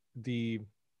take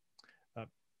uh,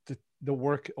 the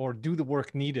work or do the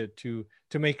work needed to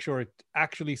make sure it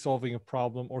actually solving a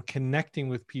problem or connecting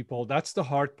with people. That's the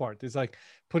hard part. It's like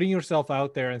putting yourself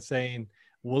out there and saying,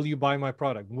 will you buy my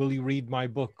product? Will you read my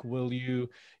book? Will you,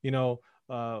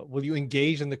 will you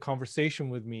engage in the conversation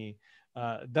with me?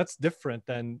 That's different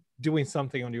than doing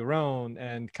something on your own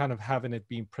and kind of having it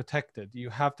being protected. You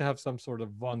have to have some sort of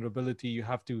vulnerability. You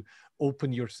have to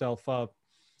open yourself up,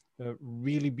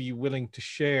 really be willing to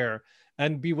share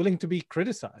and be willing to be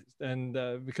criticized. And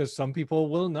because some people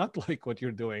will not like what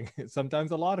you're doing,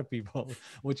 sometimes a lot of people,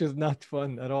 which is not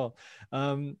fun at all.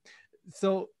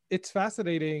 So it's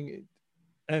fascinating.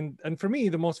 And for me,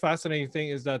 the most fascinating thing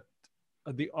is that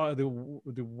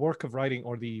the work of writing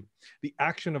or the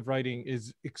action of writing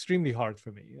is extremely hard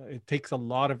for me. It takes a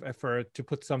lot of effort to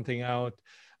put something out.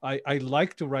 I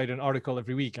like to write an article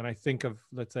every week, and I think of,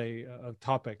 let's say, a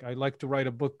topic. I like to write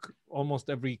a book almost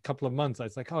every couple of months.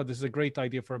 It's like, oh, this is a great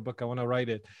idea for a book. I want to write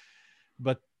it.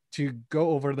 But to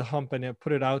go over the hump and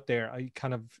put it out there, I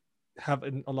kind of have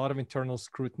a lot of internal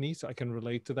scrutiny, so I can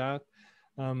relate to that.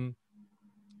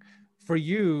 For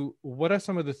you, what are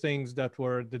some of the things that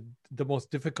were the most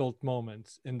difficult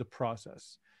moments in the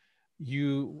process?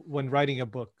 You, when writing a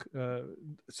book,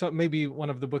 so maybe one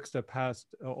of the books that passed,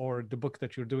 or the book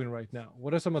that you're doing right now,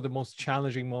 what are some of the most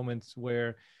challenging moments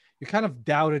where you kind of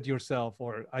doubted yourself,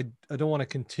 or I don't want to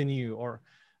continue, or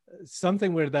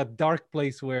something where that dark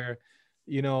place where,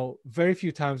 you know, very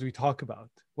few times we talk about?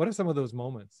 What are some of those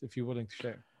moments, if you're willing to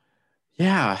share?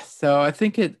 Yeah, so I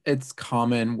think it's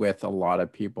common with a lot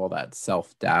of people, that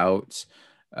self-doubt,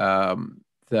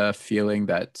 the feeling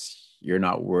that you're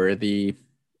not worthy.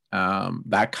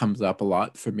 That comes up a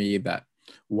lot for me, that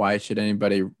why should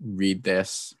anybody read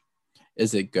this?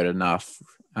 Is it good enough?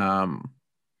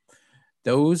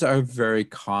 Those are very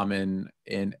common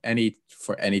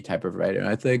for any type of writer. And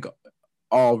I think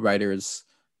all writers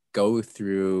go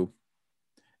through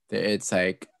it's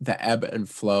like the ebb and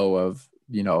flow of,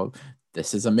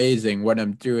 this is amazing what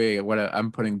I'm doing,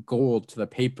 I'm putting gold to the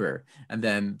paper, and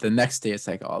then the next day it's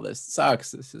like, oh, this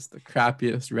sucks, this is the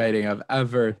crappiest writing I've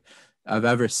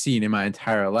ever seen in my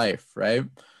entire life, right?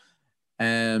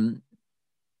 And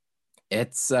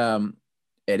it's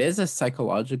it is a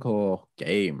psychological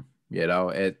game.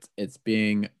 It's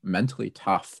being mentally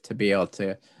tough to be able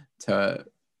to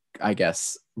I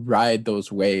guess ride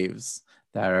those waves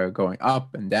that are going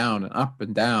up and down and up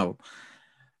and down.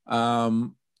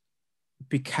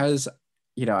 Because,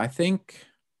 I think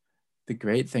the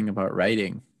great thing about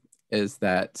writing is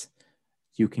that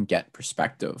you can get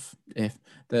perspective.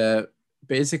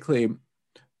 Basically,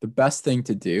 the best thing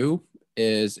to do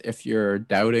is, if you're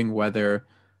doubting whether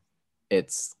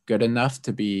it's good enough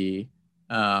to be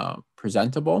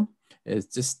presentable, is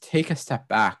just take a step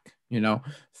back,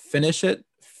 finish it,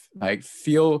 like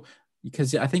feel,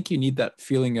 because I think you need that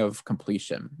feeling of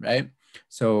completion, right?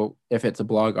 So if it's a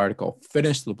blog article,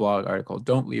 finish the blog article.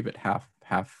 Don't leave it half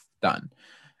done.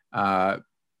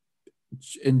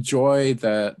 Enjoy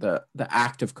the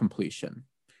act of completion,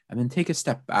 and then take a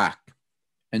step back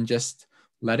and just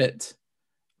let it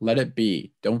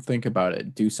be. Don't think about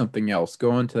it. Do something else.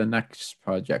 Go on to the next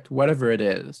project, whatever it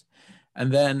is. And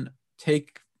then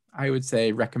I would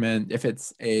say, recommend, if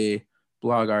it's a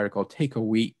blog article, take a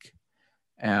week,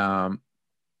 come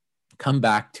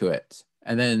back to it.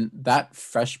 And then that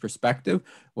fresh perspective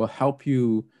will help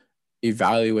you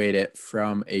evaluate it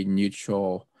from a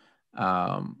neutral,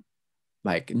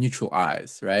 neutral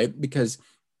eyes, right? Because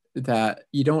that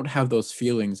you don't have those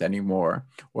feelings anymore,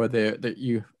 or that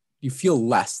you feel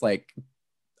less like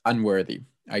unworthy,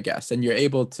 I guess, and you're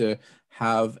able to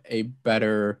have a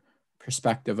better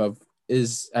perspective of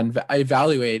and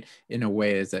evaluate in a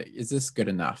way, is this good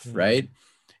enough, right?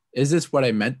 Is this what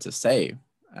I meant to say?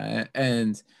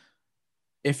 And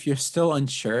if you're still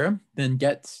unsure, then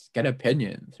get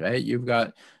opinions, right?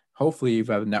 Hopefully you've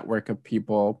got a network of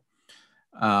people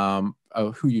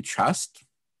who you trust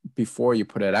before you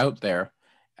put it out there,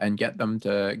 and get them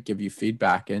to give you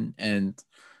feedback, and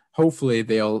hopefully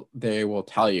they will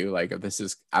tell you, like, this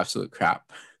is absolute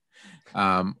crap,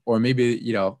 or maybe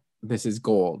this is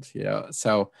gold.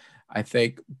 So I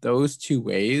think those two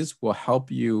ways will help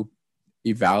you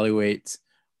evaluate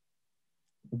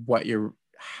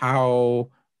how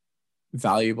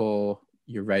valuable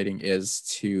your writing is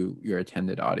to your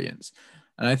intended audience.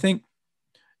 And I think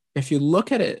if you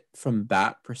look at it from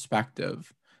that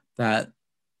perspective, that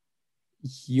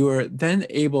you're then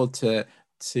able to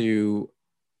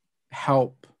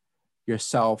help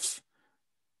yourself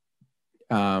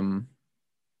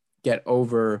get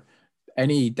over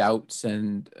any doubts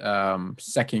and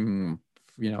second,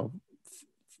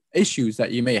 issues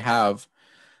that you may have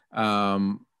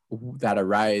that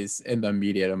arise in the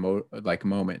immediate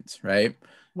moment, right?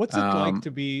 What's it like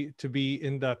to be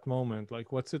in that moment?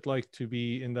 Like, what's it like to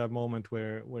be in that moment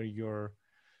where you're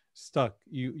stuck?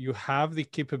 You have the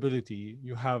capability,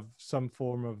 you have some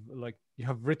form of, like, you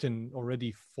have written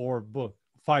already 5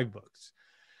 books,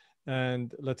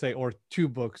 and let's say, or 2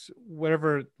 books,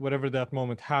 whatever that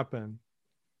moment happened,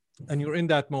 and you're in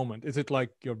that moment. Is it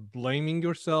like you're blaming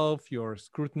yourself, you're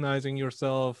scrutinizing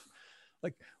yourself?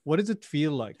 Like, what does it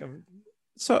feel like?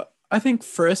 So I think,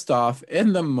 first off,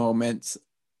 in the moment,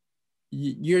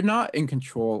 you're not in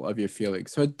control of your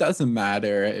feelings. So it doesn't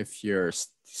matter if you're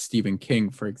Stephen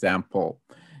King, for example,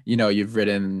 you've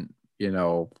written,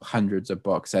 hundreds of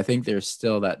books. I think there's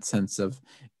still that sense of,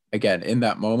 again, in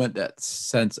that moment, that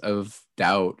sense of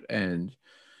doubt, and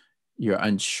you're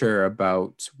unsure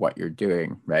about what you're doing,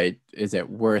 right? Is it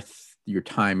worth your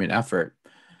time and effort?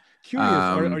 Curious,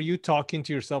 are you talking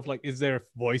to yourself? Like, is there a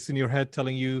voice in your head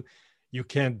telling you you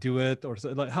can't do it, or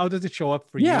like how does it show up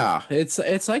for you? Yeah,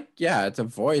 it's like, yeah, it's a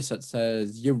voice that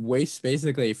says you've wasted,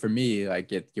 basically for me,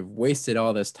 like you've wasted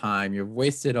all this time, you've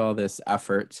wasted all this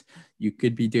effort. You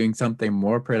could be doing something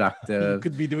more You productive.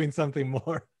 could be doing something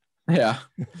more. Yeah.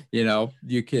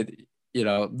 You could,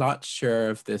 not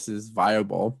sure if this is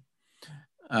viable.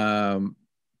 Um,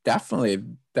 Definitely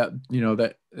that,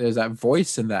 that there's that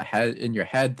voice in that head in your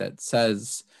head that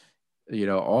says,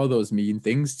 all those mean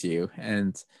things to you.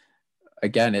 And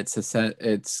again,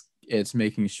 it's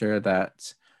making sure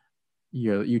that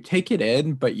you take it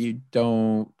in, but you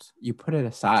put it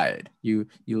aside. You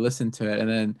listen to it, and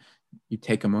then you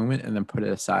take a moment and then put it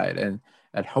aside, and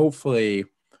hopefully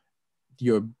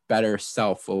your better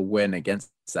self will win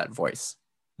against that voice.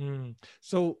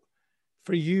 So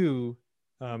for you,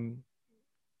 um,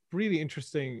 really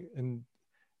interesting, and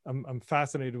I'm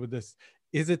fascinated with this.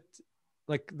 Is it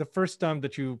like the first time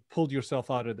that you pulled yourself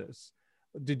out of this?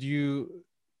 Did you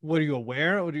Were you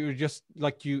aware, or you just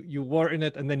like you were in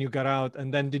it and then you got out,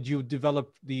 and then did you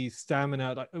develop the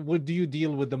stamina? Like, what do you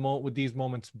deal with with these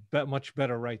moments much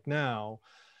better right now?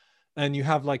 And you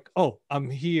have like, oh, I'm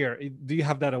here. Do you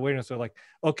have that awareness, or like,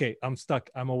 okay, I'm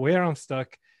stuck. I'm aware I'm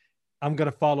stuck. I'm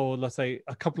gonna follow, let's say,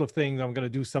 a couple of things. I'm gonna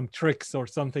do some tricks or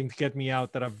something to get me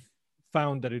out that I've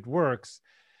found that it works.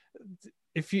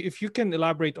 If you can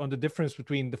elaborate on the difference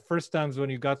between the first times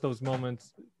when you got those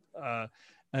moments, uh,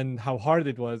 and how hard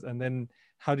it was, and then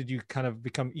how did you kind of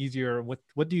become easier?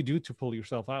 What do you do to pull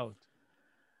yourself out?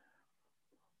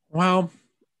 Well,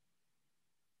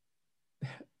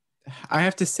 I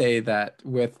have to say that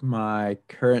with my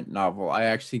current novel, I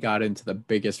actually got into the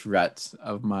biggest rut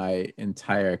of my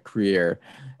entire career.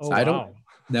 Oh So I don't wow.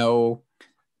 know.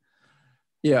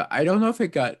 Yeah, I don't know if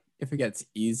it gets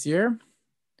easier.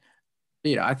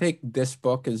 I think this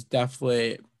book is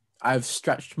definitely, I've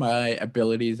stretched my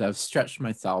abilities, I've stretched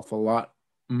myself a lot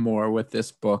more with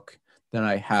this book than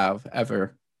I have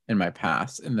ever in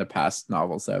the past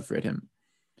novels I've written.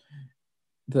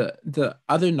 The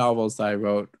other novels I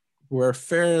wrote were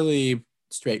fairly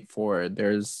straightforward.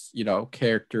 There's,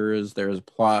 characters, there's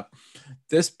plot.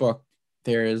 This book,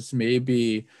 there's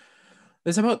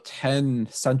about 10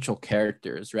 central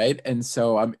characters, right? And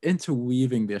so I'm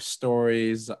interweaving their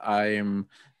stories. I'm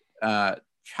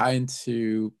trying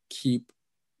to keep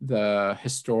the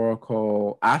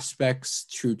historical aspects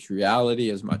true to reality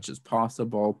as much as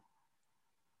possible.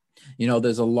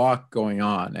 There's a lot going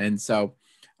on. And so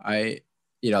I,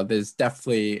 there's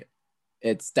definitely,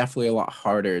 it's definitely a lot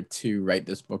harder to write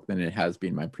this book than it has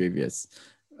been my previous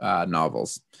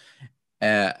novels.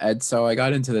 And so I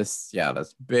got into this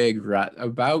big rut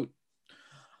about,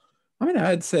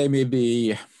 I'd say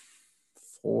maybe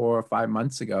 4 or 5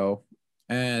 months ago.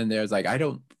 And there's like, I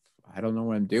don't know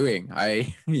what I'm doing.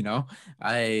 I'm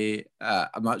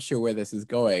not sure where this is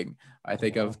going. I Oh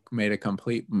think I've wow. made a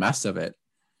complete mess of it.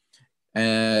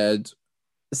 And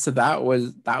so that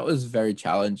was very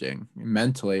challenging.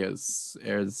 Mentally, it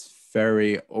was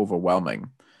very overwhelming.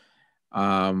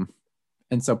 Um,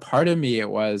 and so part of me, it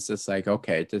was just like,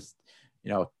 okay, just,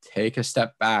 take a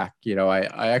step back.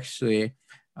 I actually,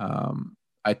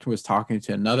 I was talking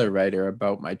to another writer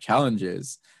about my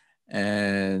challenges,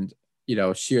 and,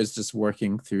 she was just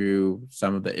working through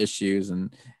some of the issues,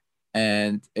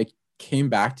 and it came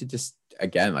back to just,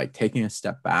 again, like taking a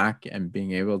step back and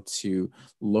being able to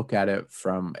look at it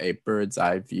from a bird's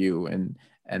eye view,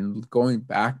 and going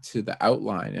back to the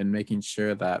outline and making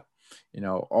sure that,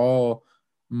 all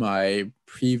my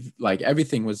like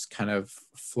everything was kind of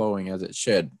flowing as it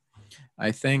should.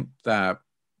 I think that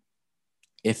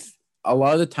if a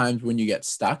lot of the times when you get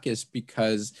stuck is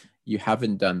because you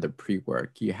haven't done the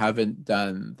pre-work, you haven't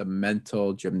done the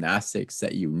mental gymnastics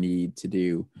that you need to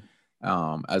do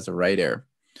as a writer.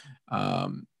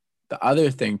 um, the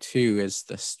other thing too is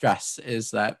the stress,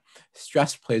 is that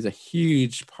stress plays a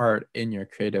huge part in your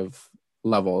creative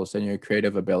levels and your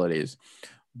creative abilities.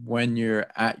 When you're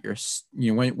at your,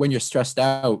 when you're stressed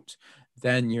out,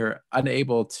 then you're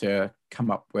unable to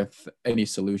come up with any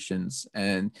solutions,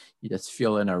 and you just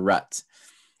feel in a rut.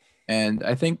 And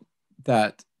I think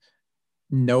that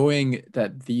knowing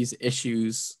that these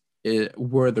issues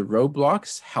were the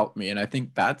roadblocks helped me, and I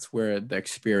think that's where the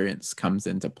experience comes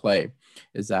into play,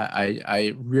 is that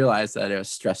I realized that I was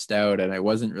stressed out and I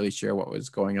wasn't really sure what was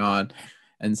going on,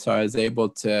 and so I was able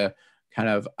to kind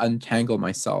of untangle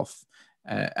myself.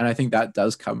 And I think that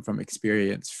does come from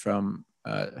experience, from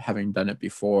having done it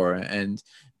before, and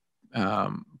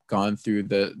gone through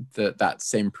that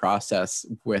same process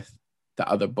with the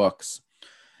other books.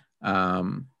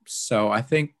 So I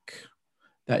think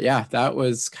that, yeah, that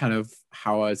was kind of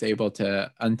how I was able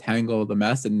to untangle the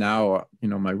mess. And now,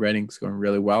 my writing's going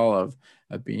really well of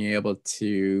being able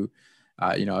to,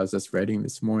 I was just writing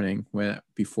this morning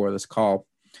before this call.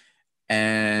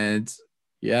 And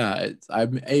yeah,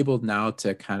 I'm able now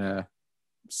to kind of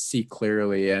see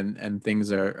clearly, and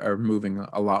things are moving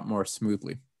a lot more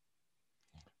smoothly.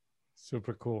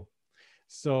 Super cool.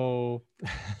 So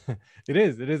it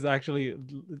is actually,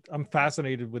 I'm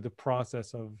fascinated with the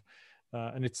process of,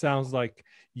 and it sounds like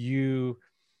you,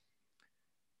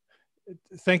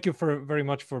 thank you for very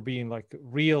much for being like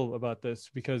real about this,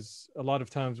 because a lot of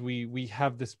times we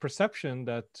have this perception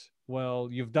that, well,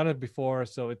 you've done it before,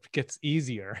 so it gets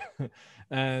easier.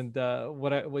 And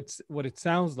what it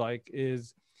sounds like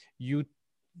is you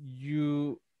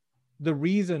the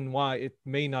reason why it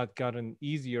may not gotten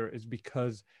easier is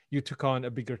because you took on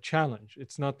a bigger challenge.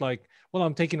 It's not like, well,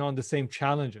 I'm taking on the same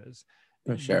challenges.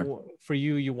 For sure. For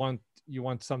you, you want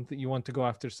something, you want to go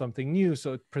after something new,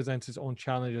 so it presents its own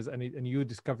challenges, and you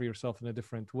discover yourself in a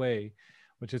different way,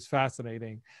 which is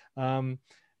fascinating. Now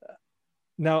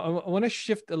I want to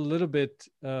shift a little bit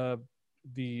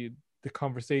the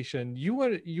conversation. You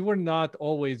were not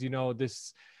always,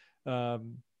 this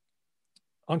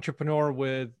entrepreneur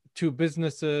with two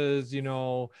businesses,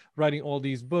 writing all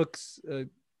these books.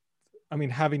 I mean,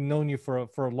 having known you for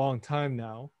a long time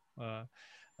now,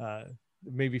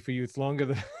 maybe for you it's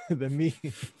longer than me.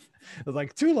 It's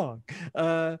like too long.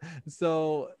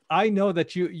 So I know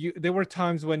that you there were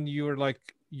times when you were like,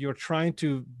 you're trying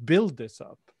to build this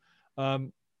up.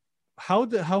 How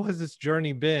has this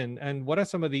journey been, and what are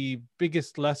some of the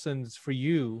biggest lessons for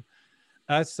you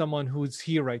as someone who's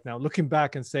here right now, looking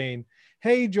back and saying,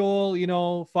 hey, Joel,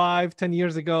 5-10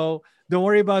 years ago, don't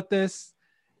worry about this,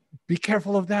 be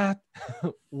careful of that?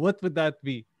 What would that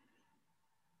be?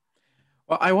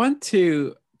 Well, I want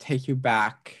to take you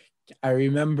back. I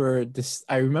remember this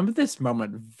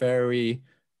moment very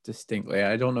distinctly.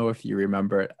 I don't know if you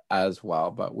remember it as well,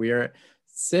 but we're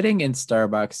sitting in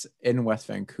Starbucks in West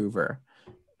Vancouver.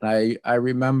 I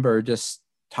remember just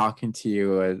talking to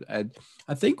you, and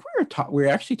I think we were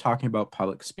actually talking about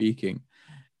public speaking,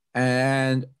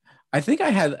 and I think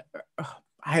I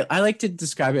like to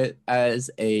describe it as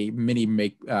a mini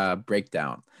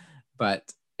breakdown,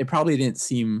 but it probably didn't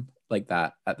seem like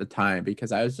that at the time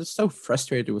because I was just so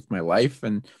frustrated with my life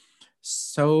and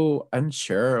so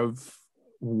unsure of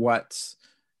what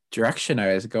direction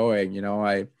I was going.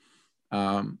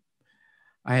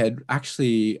 I had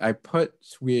actually I had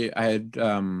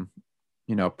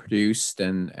produced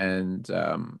and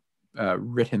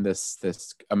written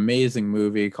this amazing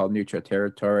movie called Neutral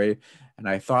Territory, and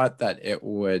I thought that it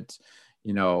would,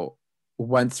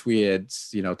 once we had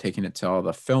taken it to all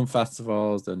the film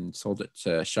festivals and sold it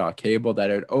to Shaw Cable,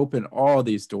 that it would open all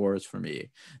these doors for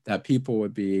me, that people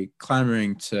would be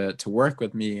clamoring to work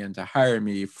with me and to hire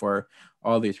me for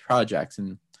all these projects,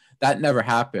 and that never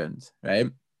happened,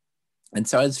 right? And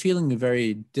so I was feeling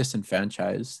very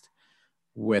disenfranchised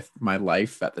with my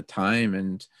life at the time,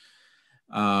 and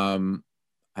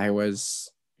I was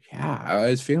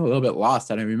feeling a little bit lost.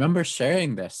 And I remember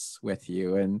sharing this with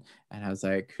you, and I was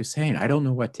like, Hussein, I don't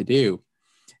know what to do.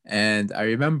 And I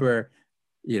remember,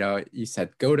 you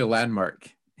said go to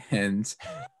Landmark, and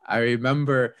I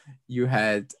remember you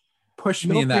had pushed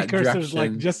me in that direction.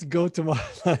 Like just go to my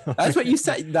That's what you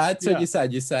said. That's what you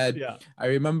said. You said, yeah. I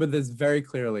remember this very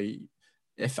clearly.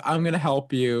 If I'm going to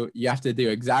help you, you have to do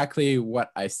exactly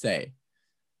what I say.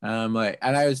 And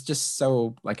I was just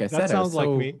so, like I said, sounds like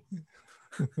me.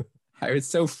 I was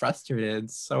so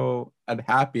frustrated, so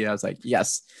unhappy. I was like,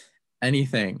 yes,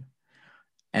 anything.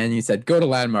 And you said, go to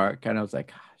Landmark. And I was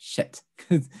like, shit.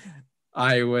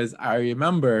 I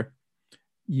remember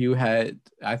you had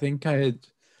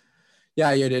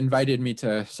invited me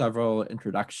to several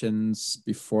introductions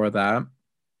before that.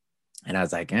 And I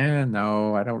was like,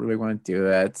 no, I don't really want to do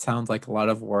it. It sounds like a lot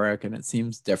of work and it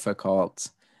seems difficult.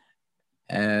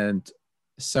 And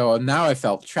so now I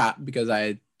felt trapped because I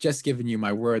had just given you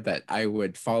my word that I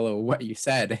would follow what you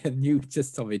said. And you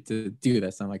just told me to do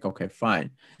this. I'm like, okay, fine.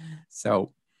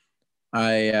 So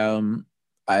I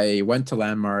went to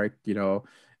Landmark,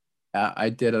 I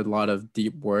did a lot of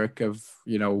deep work of,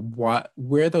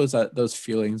 where those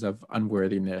feelings of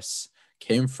unworthiness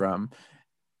came from.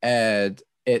 And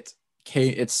it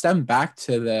stemmed back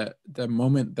to the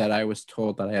moment that I was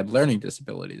told that I had learning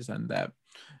disabilities, and that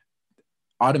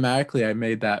automatically I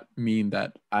made that mean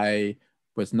that I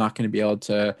was not going to be able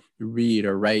to read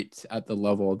or write at the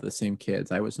level of the same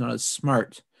kids. I was not as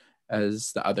smart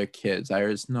as the other kids. I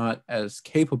was not as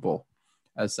capable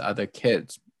as the other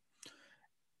kids.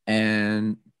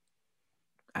 And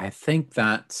I think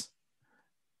that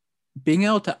being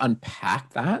able to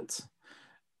unpack that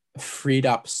freed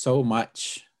up so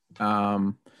much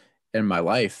in my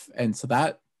life. And so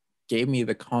that gave me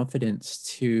the confidence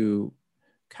to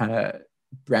kind of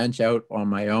branch out on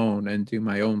my own and do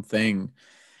my own thing.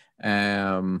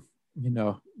 I've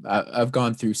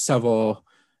gone through several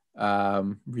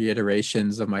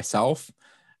reiterations of myself.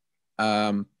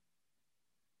 But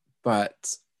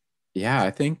yeah,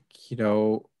 I think,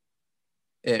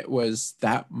 it was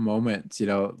that moment,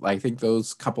 I think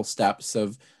those couple steps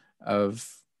of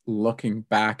looking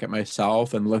back at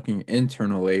myself and looking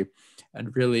internally,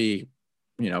 and really,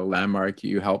 Landmark,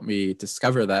 you helped me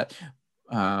discover that.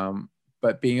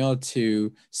 But being able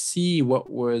to see what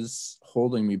was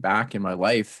holding me back in my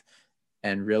life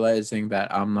and realizing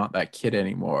that I'm not that kid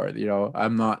anymore.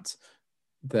 I'm not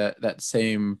that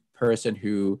same person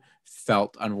who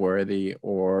felt unworthy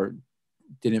or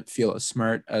didn't feel as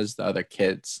smart as the other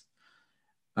kids.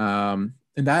 And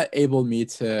that enabled me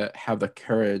to have the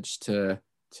courage to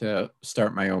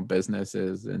start my own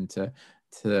businesses and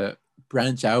to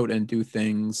branch out and do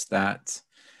things that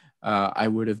I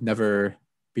would have never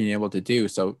been able to do.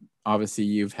 So obviously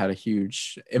you've had a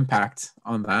huge impact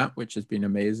on that, which has been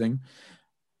amazing.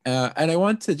 And I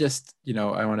want to just,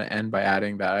 I want to end by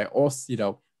adding that I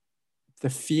also, the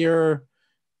fear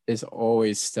is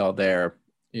always still there.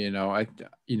 I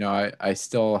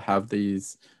still have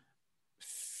these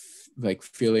like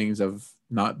feelings of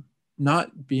not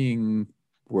being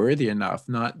worthy enough,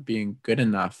 not being good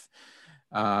enough,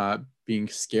 being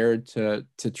scared to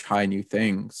try new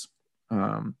things.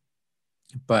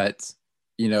 But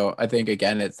I think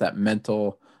again it's that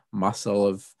mental muscle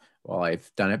of, well,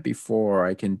 I've done it before,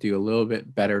 I can do a little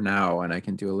bit better now, and I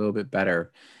can do a little bit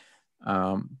better.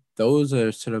 Those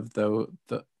are sort of the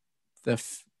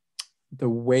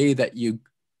way that you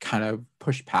kind of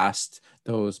push past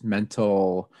those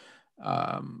mental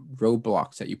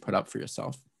roadblocks that you put up for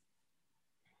yourself.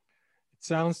 It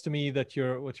sounds to me that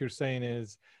what you're saying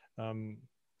is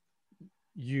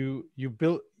you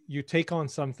take on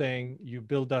something, you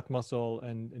build that muscle,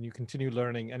 and you continue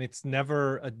learning, and it's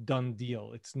never a done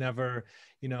deal. It's never,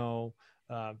 you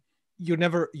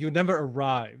never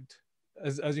arrived.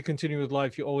 As you continue with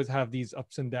life, you always have these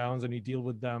ups and downs, and you deal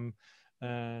with them.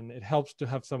 And it helps to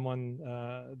have someone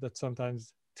that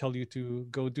sometimes tell you to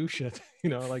go do shit,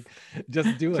 like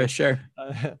just do it. For sure.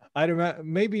 I remember,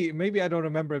 maybe I don't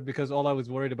remember it because all I was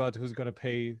worried about who's going to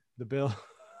pay the bill.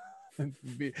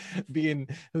 Being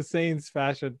Hussein's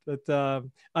fashion. But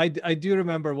I do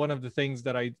remember one of the things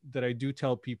that I do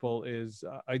tell people is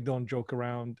I don't joke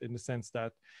around, in the sense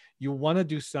that you want to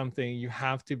do something, you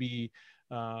have to be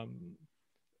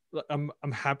I'm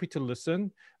happy to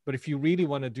listen, but if you really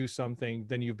want to do something,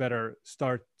 then you better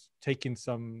start taking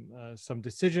some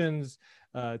decisions,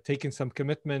 taking some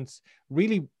commitments,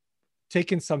 really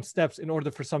taking some steps in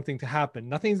order for something to happen.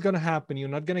 Nothing's going to happen. You're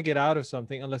not going to get out of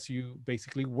something unless you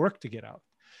basically work to get out.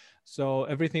 So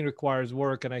everything requires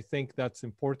work, and I think that's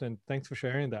important. Thanks for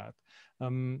sharing that.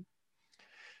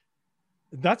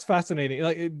 That's fascinating.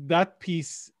 Like that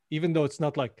piece, even though it's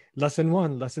not like lesson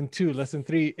 1, lesson 2, lesson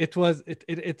 3,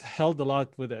 it held a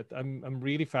lot with it. I'm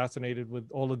really fascinated with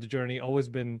all of the journey. Always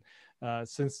been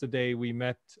since the day we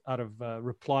met, out of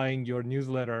replying your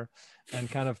newsletter and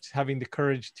kind of having the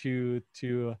courage to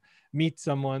meet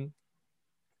someone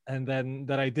and then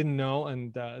that I didn't know,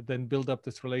 and then build up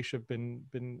this relationship.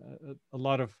 Been a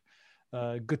lot of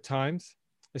good times.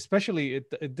 Especially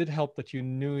it did help that you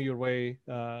knew your way,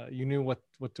 you knew what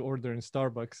to order in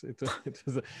Starbucks.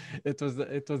 It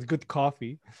was good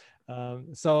coffee.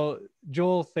 So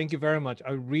Joel, thank you very much.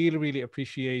 I really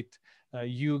appreciate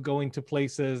you going to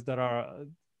places that are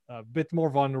a bit more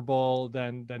vulnerable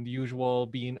than the usual,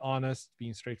 being honest,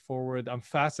 being straightforward. I'm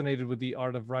fascinated with the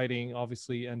art of writing,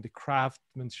 obviously, and the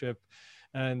craftsmanship,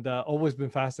 and always been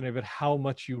fascinated with how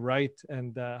much you write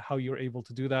and how you're able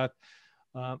to do that.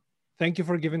 Thank you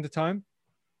for giving the time.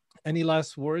 Any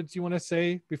last words you want to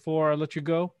say before I let you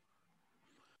go?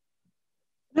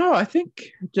 No, I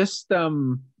think just I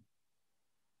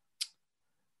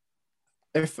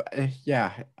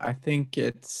think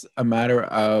it's a matter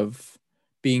of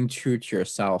being true to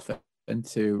yourself and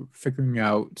to figuring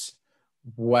out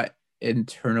what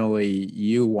internally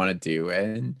you want to do,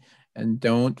 and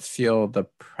don't feel the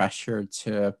pressure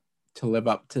to live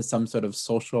up to some sort of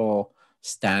social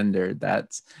standard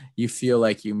that you feel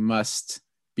like you must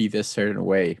be this certain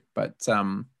way. But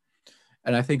and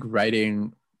I think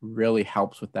writing really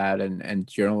helps with that, and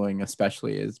journaling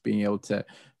especially, is being able to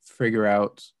figure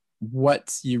out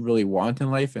what you really want in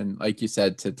life, and like you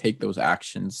said, to take those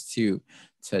actions to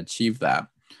achieve that.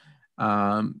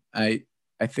 I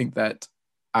think that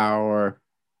our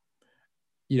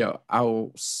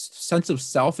our sense of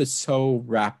self is so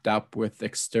wrapped up with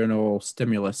external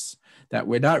stimulus that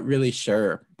we're not really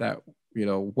sure that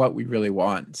what we really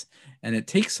want, and it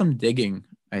takes some digging,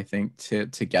 I think, to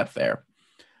get there.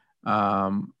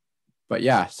 But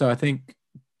yeah, so I think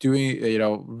doing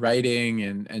writing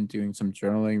and doing some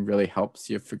journaling really helps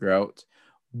you figure out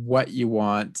what you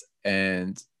want,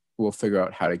 and we'll figure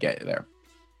out how to get you there.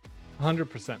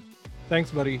 100%.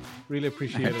 Thanks, buddy. Really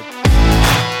appreciate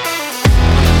it.